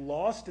can get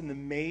lost in the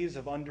maze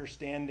of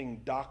understanding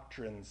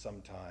doctrine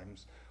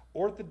sometimes.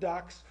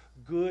 Orthodox,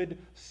 good,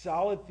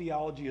 solid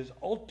theology is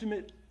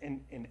ultimate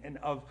and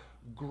of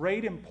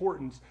great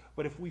importance.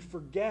 But if we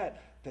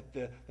forget that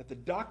the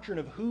doctrine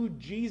of who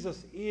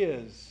Jesus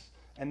is,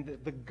 and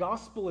the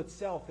gospel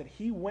itself, that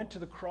he went to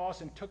the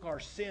cross and took our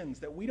sins,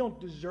 that we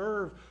don't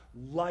deserve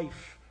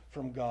life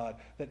from God,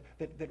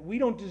 that we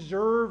don't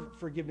deserve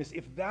forgiveness.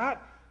 If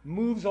that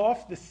moves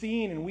off the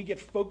scene and we get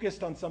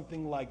focused on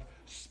something like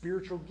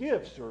spiritual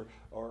gifts or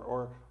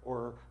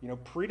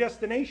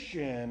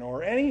predestination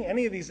or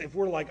any of these, if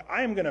we're like,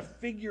 I am going to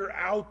figure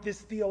out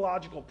this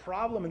theological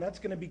problem and that's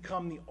going to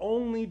become the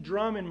only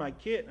drum in my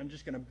kit, I'm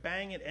just going to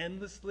bang it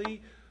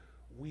endlessly,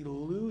 we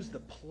lose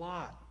the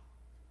plot.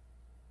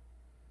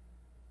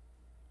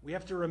 We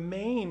have to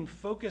remain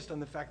focused on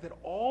the fact that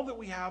all that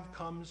we have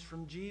comes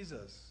from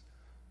Jesus.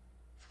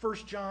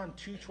 1 John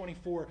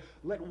 2:24,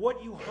 let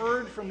what you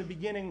heard from the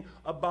beginning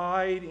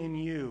abide in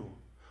you.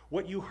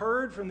 What you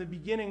heard from the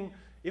beginning,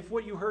 if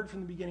what you heard from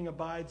the beginning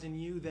abides in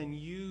you, then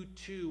you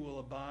too will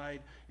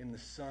abide in the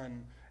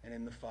Son and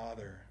in the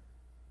Father.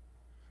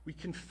 We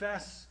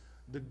confess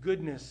the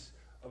goodness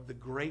of the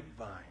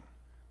grapevine.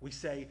 We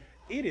say,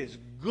 it is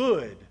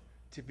good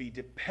to be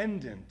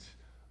dependent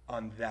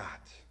on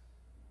that.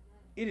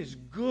 It is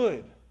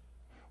good.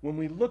 When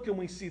we look and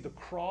we see the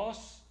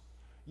cross,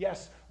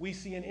 yes, we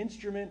see an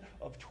instrument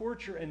of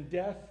torture and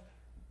death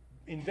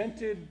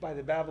invented by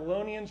the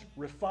Babylonians,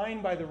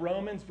 refined by the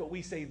Romans, but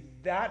we say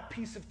that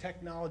piece of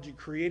technology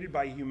created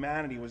by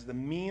humanity was the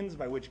means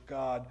by which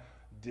God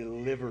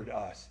delivered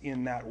us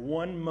in that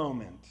one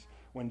moment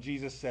when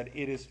Jesus said,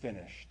 it is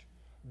finished.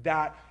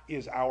 That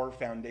is our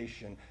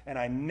foundation, and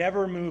I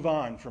never move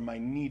on from my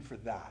need for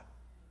that.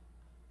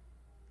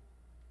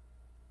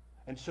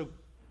 And so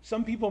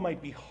some people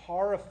might be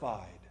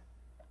horrified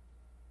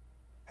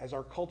as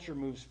our culture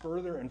moves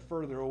further and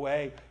further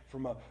away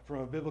from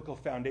a biblical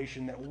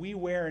foundation that we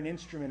wear an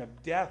instrument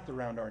of death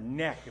around our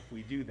neck if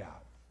we do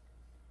that.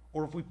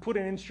 Or if we put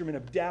an instrument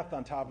of death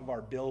on top of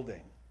our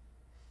building.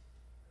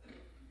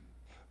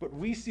 But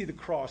we see the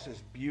cross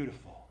as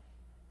beautiful.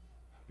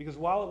 Because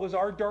while it was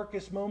our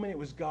darkest moment, it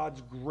was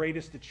God's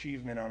greatest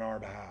achievement on our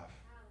behalf.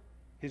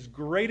 His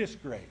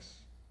greatest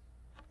grace,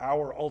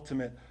 our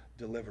ultimate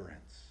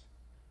deliverance.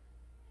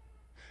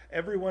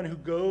 Everyone who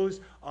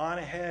goes on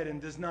ahead and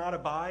does not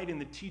abide in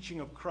the teaching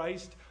of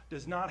Christ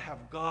does not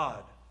have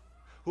God.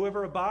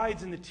 Whoever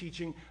abides in the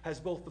teaching has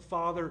both the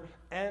Father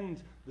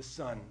and the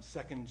Son.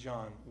 2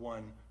 John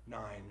 1:9.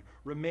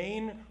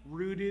 Remain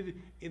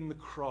rooted in the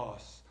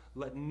cross.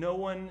 Let no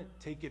one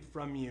take it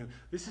from you.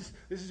 This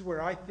is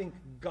where I think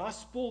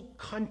gospel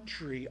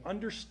country,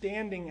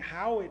 understanding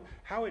how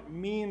it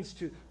means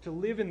to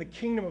live in the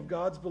kingdom of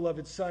God's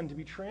beloved Son, to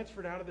be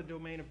transferred out of the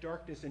domain of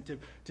darkness and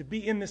to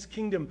be in this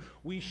kingdom,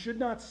 we should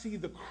not see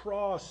the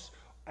cross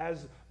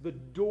as the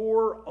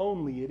door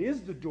only. It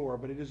is the door,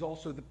 but it is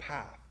also the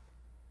path.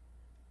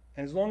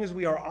 And as long as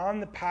we are on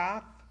the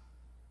path,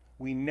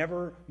 we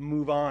never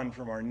move on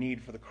from our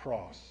need for the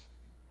cross.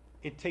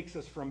 It takes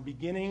us from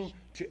beginning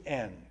to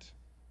end.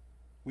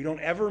 We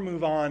don't ever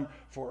move on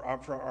for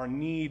our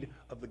need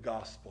of the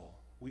gospel.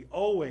 We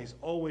always,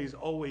 always,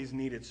 always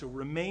need it. So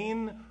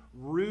remain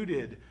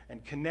rooted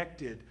and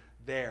connected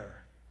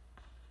there.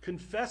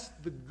 Confess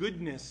the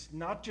goodness,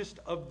 not just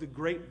of the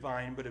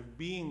grapevine, but of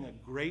being a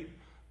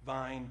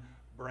grapevine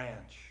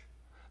branch.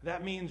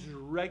 That means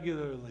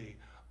regularly,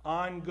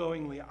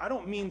 ongoingly. I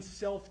don't mean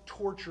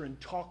self-torture and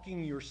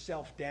talking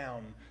yourself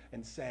down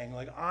and saying,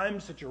 like, I'm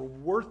such a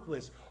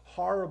worthless,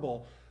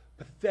 horrible,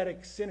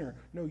 pathetic sinner.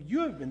 No,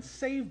 you have been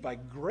saved by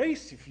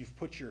grace if you've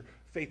put your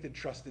faith and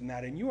trust in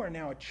that. And you are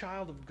now a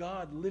child of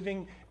God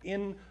living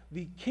in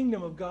the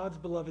kingdom of God's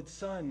beloved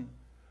Son.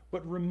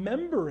 But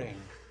remembering,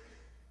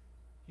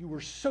 you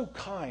were so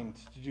kind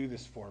to do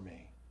this for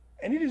me.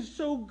 And it is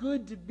so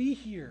good to be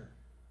here.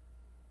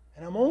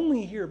 And I'm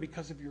only here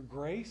because of your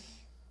grace.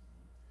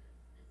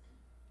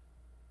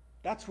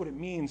 That's what it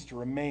means to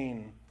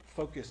remain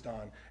focused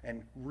on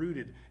and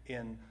rooted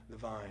in the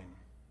vine.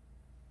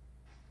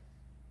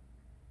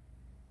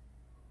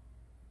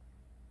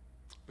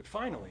 But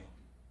finally,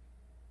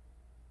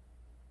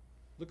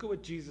 look at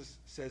what Jesus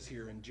says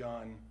here in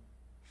John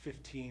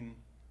 15,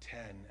 10.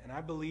 And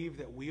I believe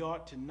that we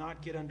ought to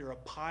not get under a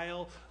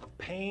pile of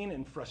pain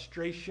and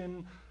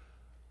frustration,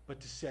 but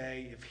to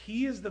say, if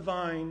he is the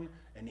vine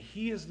and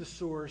he is the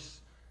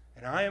source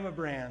and I am a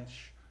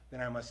branch,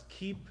 then I must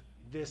keep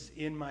this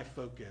in my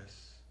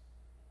focus.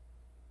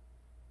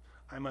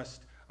 I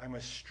must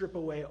strip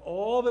away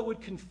all that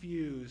would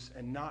confuse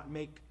and not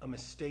make a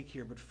mistake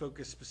here, but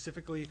focus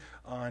specifically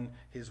on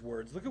his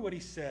words. Look at what he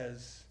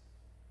says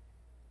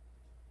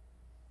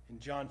in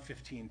John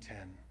 15:10.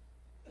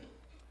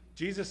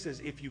 Jesus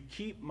says, if you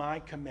keep my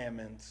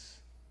commandments,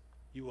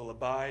 you will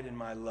abide in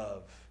my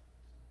love,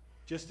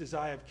 just as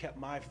I have kept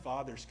my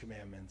Father's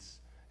commandments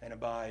and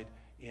abide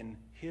in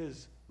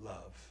his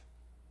love.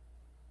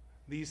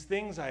 These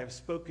things I have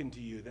spoken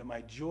to you, that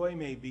my joy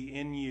may be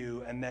in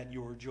you and that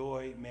your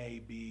joy may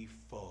be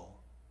full.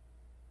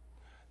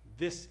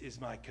 This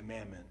is my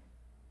commandment,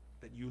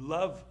 that you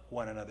love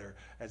one another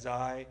as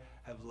I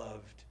have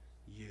loved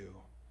you.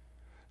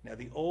 Now,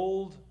 the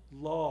old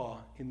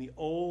law in the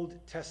Old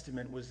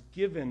Testament was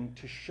given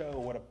to show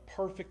what a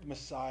perfect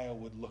Messiah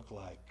would look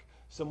like.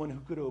 Someone who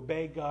could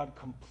obey God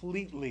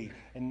completely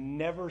and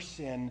never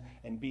sin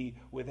and be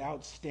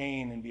without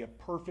stain and be a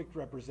perfect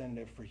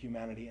representative for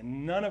humanity.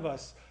 And none of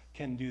us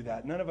can do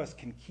that. None of us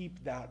can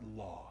keep that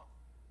law.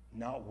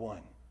 Not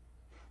one.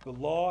 The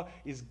law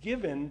is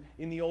given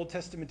in the Old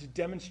Testament to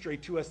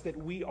demonstrate to us that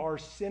we are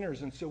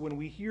sinners. And so when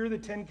we hear the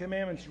Ten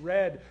Commandments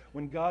read,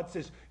 when God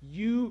says,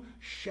 you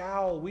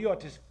shall, we ought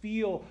to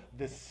feel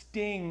the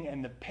sting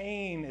and the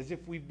pain as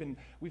if we've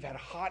had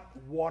hot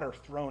water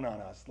thrown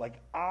on us. Like,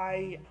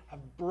 I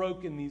have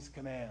broken these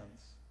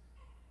commands.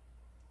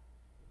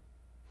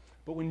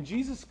 But when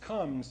Jesus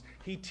comes,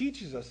 he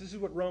teaches us, this is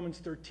what Romans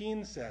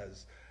 13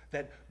 says,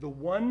 that the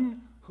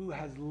one who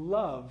has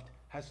loved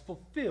has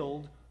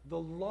fulfilled the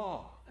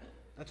law.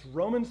 That's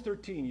Romans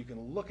 13. You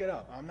can look it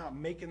up. I'm not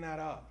making that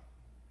up.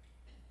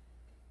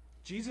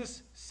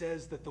 Jesus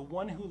says that the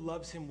one who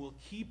loves him will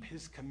keep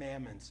his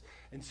commandments.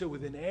 And so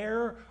with an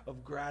air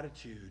of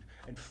gratitude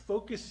and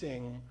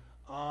focusing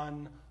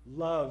on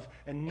love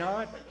and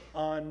not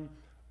on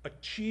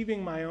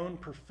achieving my own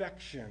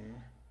perfection,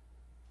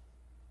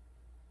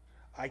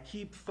 I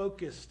keep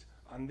focused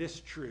on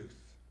this truth,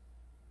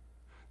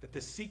 that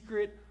the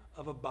secret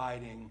of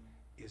abiding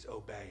is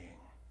obeying.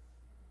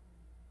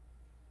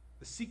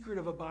 The secret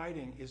of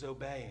abiding is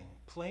obeying.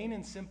 Plain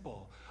and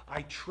simple.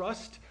 I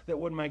trust that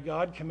what my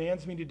God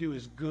commands me to do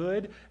is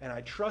good, and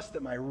I trust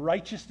that my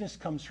righteousness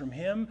comes from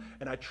him,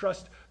 and I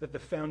trust that the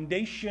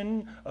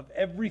foundation of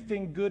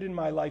everything good in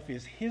my life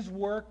is his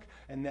work,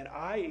 and that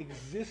I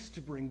exist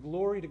to bring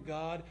glory to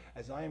God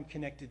as I am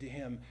connected to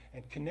him.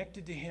 And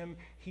connected to him,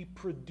 he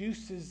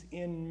produces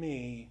in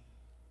me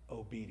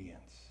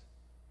obedience.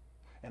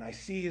 And I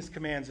see his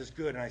commands as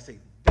good, and I say,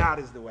 that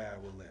is the way I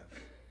will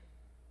live.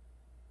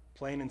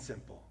 Plain and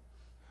simple.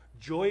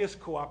 Joyous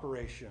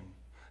cooperation.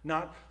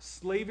 Not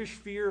slavish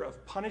fear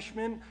of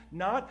punishment.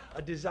 Not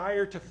a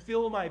desire to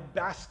fill my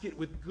basket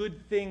with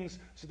good things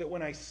so that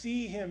when I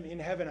see him in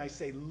heaven, I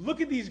say,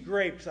 look at these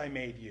grapes I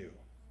made you.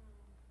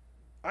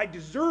 I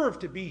deserve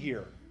to be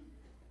here.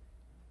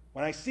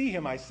 When I see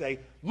him, I say,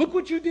 look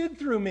what you did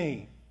through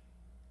me.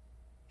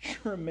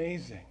 You're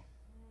amazing.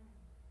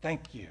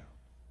 Thank you.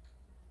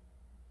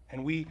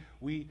 And we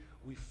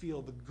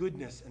feel the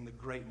goodness and the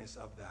greatness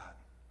of that.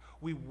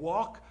 We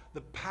walk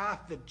the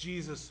path that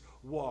Jesus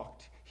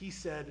walked. He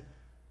said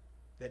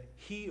that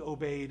he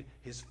obeyed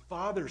his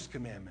Father's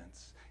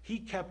commandments. He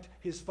kept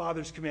his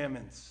Father's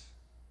commandments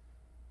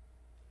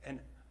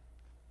and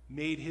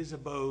made his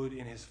abode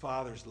in his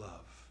Father's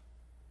love.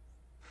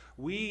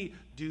 We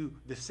do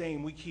the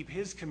same. We keep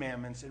his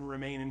commandments and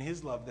remain in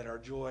his love that our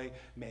joy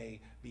may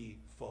be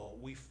full.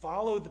 We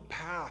follow the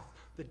path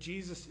that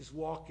Jesus is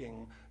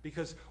walking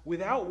because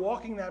without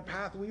walking that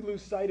path, we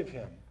lose sight of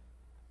him.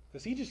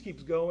 Because he just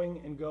keeps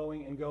going and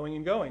going and going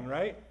and going,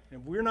 right?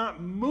 And if we're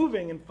not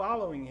moving and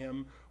following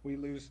him, we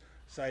lose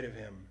sight of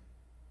him.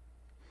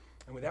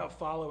 And without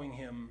following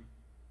him,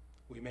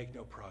 we make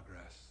no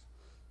progress.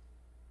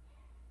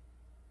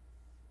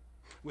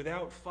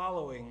 Without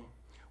following,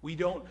 we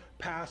don't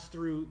pass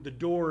through the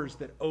doors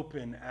that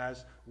open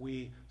as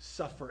we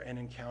suffer and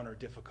encounter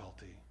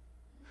difficulty.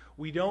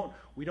 We don't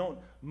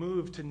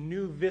move to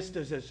new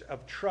vistas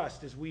of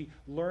trust as we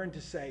learn to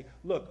say,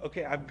 look,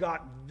 okay, I've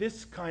got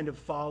this kind of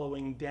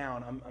following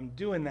down. I'm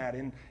doing that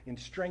in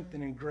strength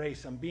and in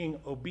grace. I'm being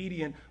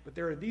obedient, but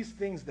there are these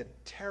things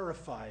that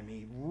terrify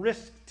me.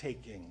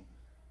 Risk-taking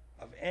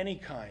of any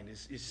kind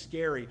is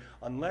scary.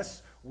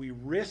 Unless we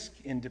risk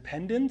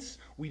independence,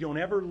 we don't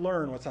ever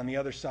learn what's on the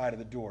other side of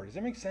the door. Does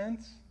that make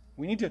sense?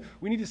 We need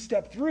to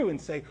step through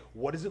and say,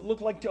 what does it look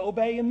like to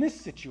obey in this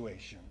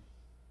situation?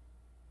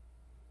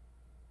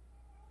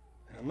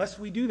 Unless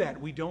we do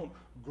that, we don't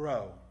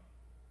grow.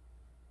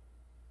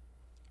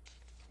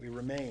 We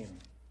remain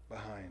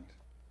behind.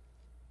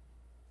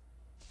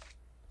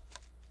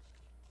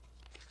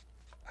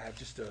 I have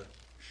just a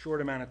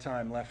short amount of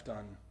time left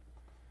on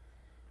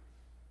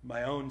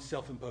my own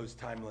self-imposed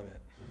time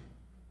limit.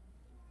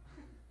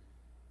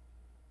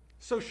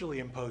 Socially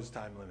imposed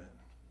time limit.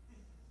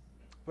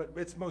 but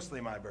it's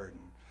mostly my burden.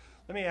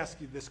 Let me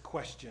ask you this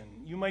question.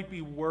 You might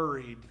be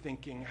worried,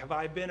 thinking, have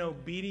I been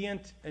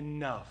obedient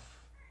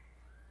enough?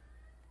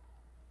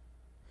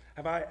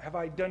 Have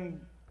I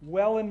done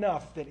well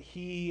enough that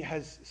he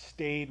has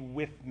stayed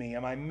with me?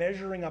 Am I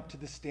measuring up to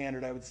the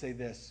standard? I would say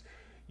this.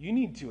 You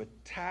need to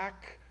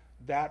attack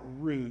that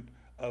root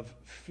of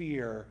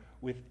fear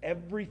with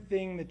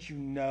everything that you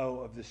know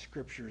of the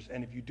Scriptures.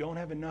 And if you don't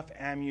have enough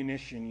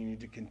ammunition, you need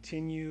to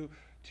continue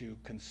to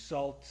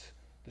consult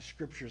the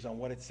Scriptures on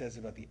what it says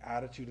about the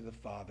attitude of the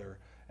Father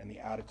and the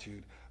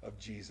attitude of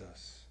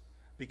Jesus.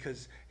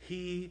 Because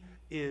he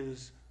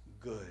is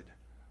good.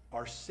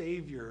 Our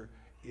Savior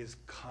is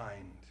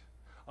kind.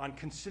 On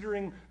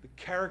considering the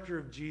character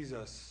of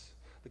Jesus,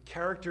 the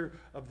character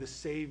of the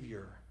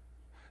Savior,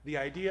 the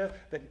idea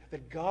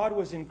that God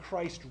was in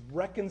Christ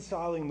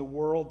reconciling the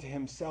world to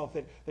himself,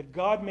 that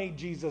God made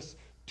Jesus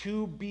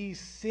to be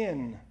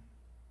sin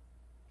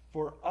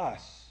for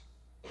us.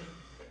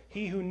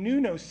 He who knew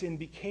no sin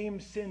became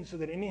sin so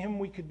that in him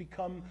we could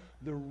become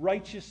the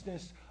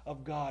righteousness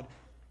of God.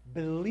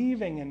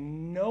 Believing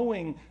and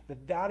knowing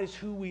that that is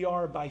who we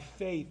are by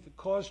faith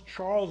caused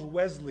Charles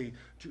Wesley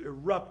to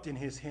erupt in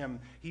his hymn.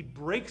 He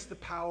breaks the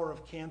power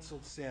of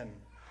canceled sin.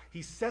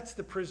 He sets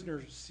the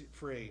prisoners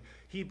free.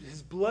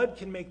 His blood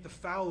can make the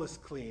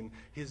foulest clean.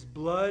 His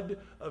blood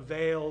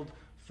availed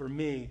for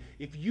me.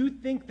 If you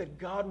think that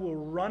God will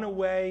run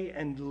away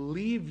and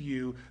leave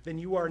you, then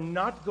you are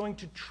not going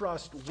to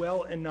trust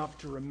well enough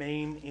to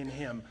remain in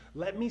him.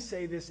 Let me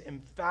say this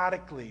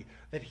emphatically,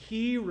 that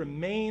he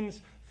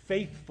remains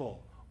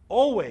faithful.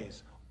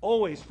 Always,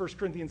 always. 1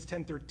 Corinthians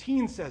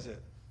 10:13 says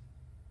it.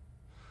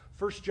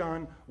 1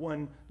 John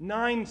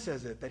 1:9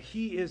 says it, that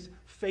he is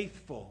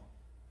faithful.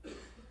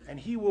 And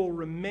he will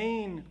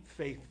remain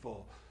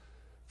faithful.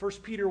 1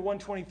 Peter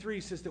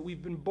 1:23 says that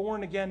we've been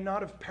born again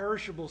not of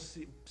perishable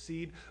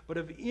seed, but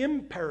of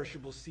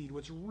imperishable seed.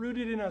 What's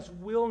rooted in us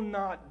will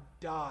not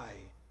die.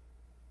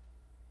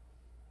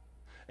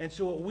 And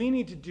so what we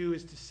need to do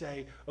is to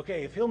say,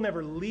 okay, if he'll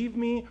never leave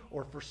me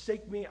or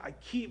forsake me, I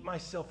keep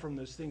myself from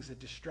those things that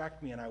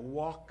distract me and I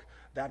walk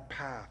that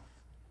path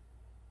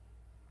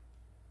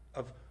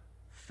of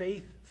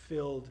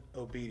faith-filled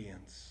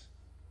obedience.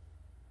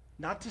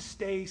 Not to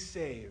stay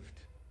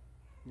saved,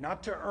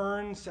 not to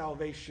earn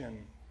salvation,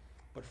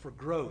 but for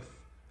growth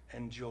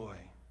and joy.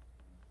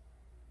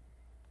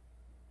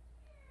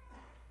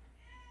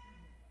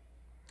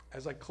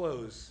 As I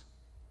close,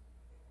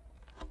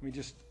 let me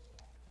just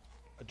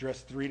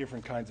address three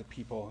different kinds of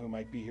people who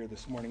might be here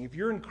this morning. If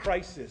you're in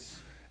crisis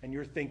and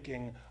you're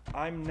thinking,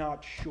 I'm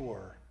not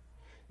sure,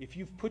 if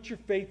you've put your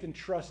faith and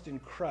trust in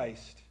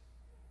Christ,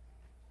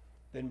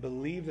 then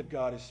believe that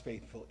God is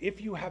faithful.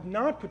 If you have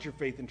not put your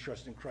faith and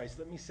trust in Christ,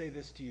 let me say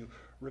this to you.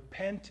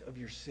 Repent of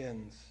your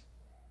sins.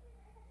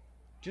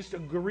 Just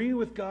agree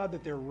with God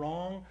that they're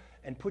wrong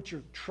and put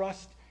your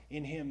trust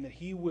in him, that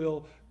he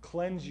will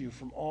cleanse you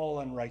from all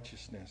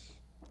unrighteousness.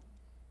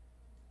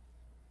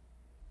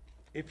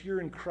 If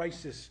you're in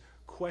crisis,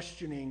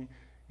 questioning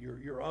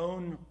your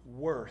own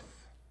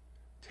worth,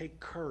 take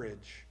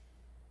courage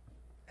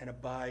and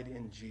abide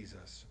in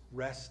Jesus.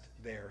 Rest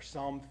there.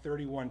 Psalm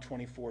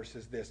 31:24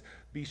 says this,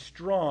 be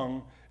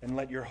strong and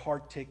let your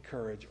heart take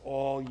courage,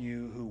 all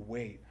you who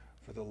wait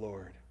for the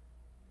Lord.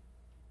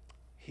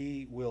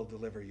 He will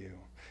deliver you.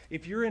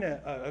 If you're in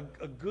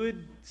a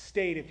good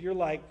state, if you're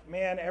like,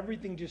 man,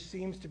 everything just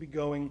seems to be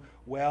going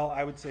well,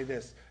 I would say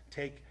this,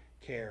 take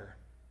care.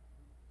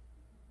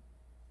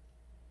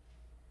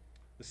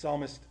 The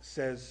psalmist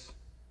says,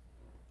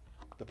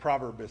 the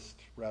proverbist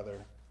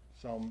rather,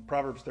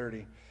 Proverbs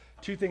 30,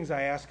 2 things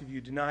I ask of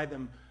you, deny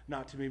them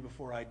not to me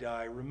before I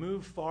die.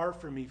 Remove far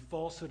from me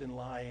falsehood and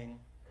lying.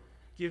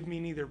 Give me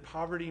neither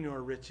poverty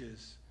nor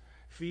riches.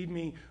 Feed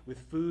me with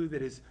food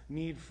that is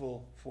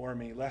needful for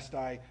me, lest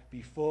I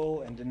be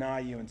full and deny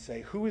you and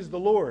say, who is the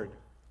Lord?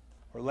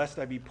 Or lest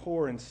I be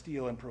poor and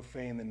steal and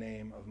profane the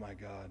name of my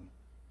God.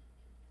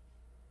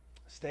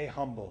 Stay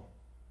humble,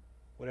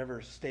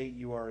 whatever state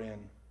you are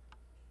in.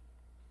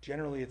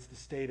 Generally, it's the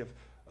state of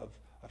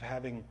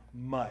having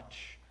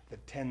much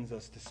that tends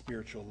us to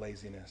spiritual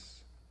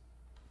laziness.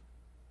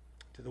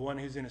 To the one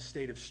who's in a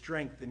state of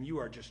strength, and you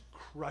are just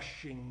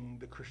crushing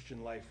the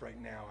Christian life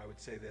right now, I would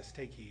say this,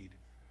 take heed.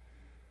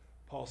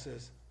 Paul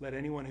says, let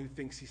anyone who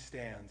thinks he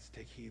stands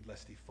take heed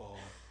lest he fall.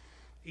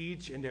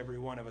 Each and every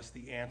one of us,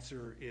 the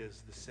answer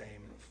is the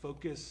same.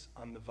 Focus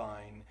on the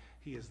vine.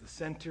 He is the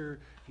center.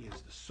 He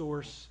is the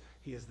source.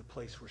 He is the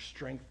place where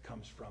strength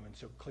comes from. And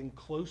so cling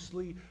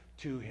closely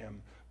to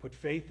him. Put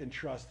faith and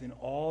trust in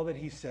all that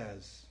he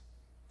says,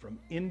 from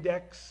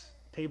index,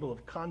 table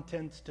of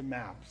contents, to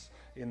maps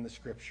in the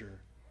Scripture.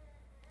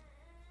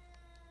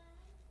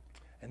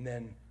 And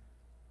then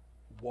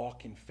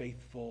walk in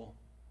faithful,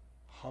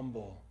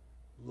 humble,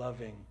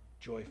 loving,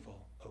 joyful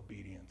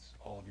obedience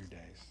all of your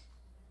days.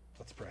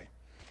 Let's pray.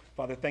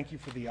 Father, thank you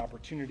for the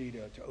opportunity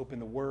to open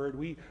the Word.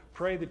 We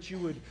pray that you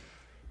would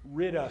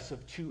rid us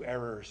of 2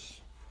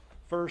 errors.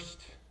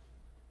 First,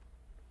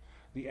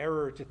 the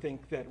error to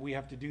think that we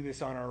have to do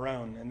this on our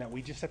own and that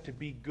we just have to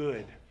be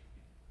good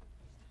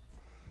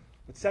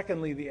But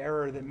secondly, the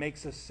error that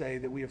makes us say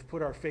that we have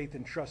put our faith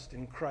and trust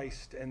in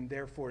Christ and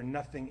therefore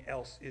nothing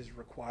else is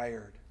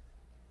required.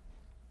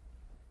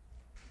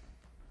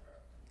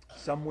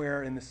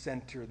 Somewhere in the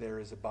center there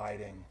is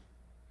abiding.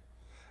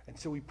 And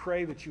so we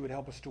pray that you would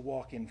help us to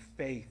walk in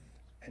faith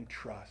and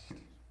trust,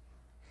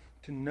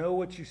 to know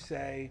what you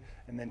say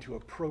and then to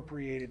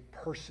appropriate it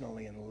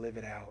personally and live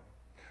it out.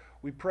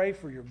 We pray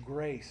for your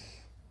grace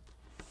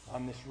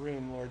on this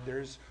room, Lord.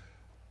 There's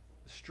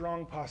a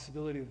strong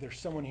possibility that there's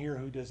someone here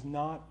who does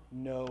not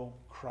know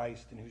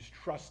Christ and who's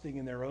trusting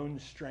in their own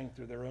strength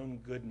or their own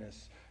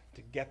goodness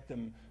to get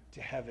them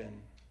to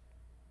heaven.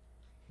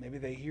 Maybe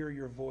they hear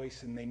your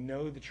voice and they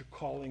know that you're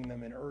calling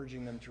them and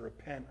urging them to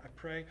repent. I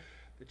pray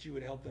that you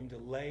would help them to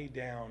lay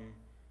down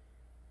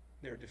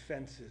their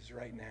defenses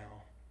right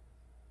now,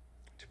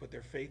 to put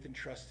their faith and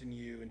trust in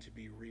you and to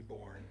be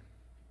reborn.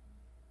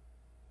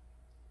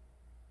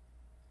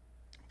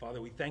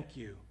 Father, we thank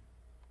you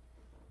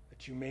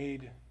that you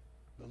made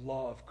the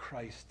law of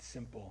Christ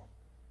simple.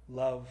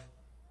 Love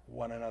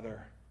one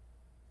another.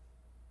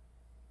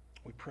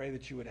 We pray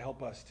that you would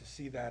help us to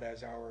see that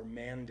as our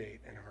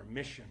mandate and our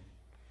mission,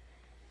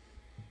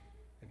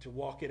 and to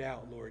walk it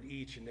out, Lord,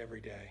 each and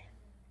every day.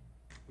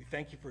 We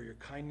thank you for your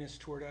kindness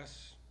toward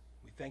us.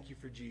 We thank you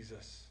for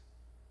Jesus.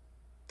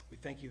 We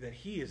thank you that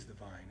he is the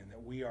vine and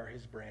that we are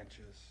his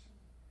branches.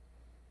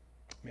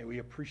 May we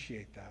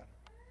appreciate that.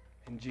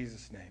 In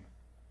Jesus' name,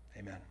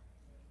 amen.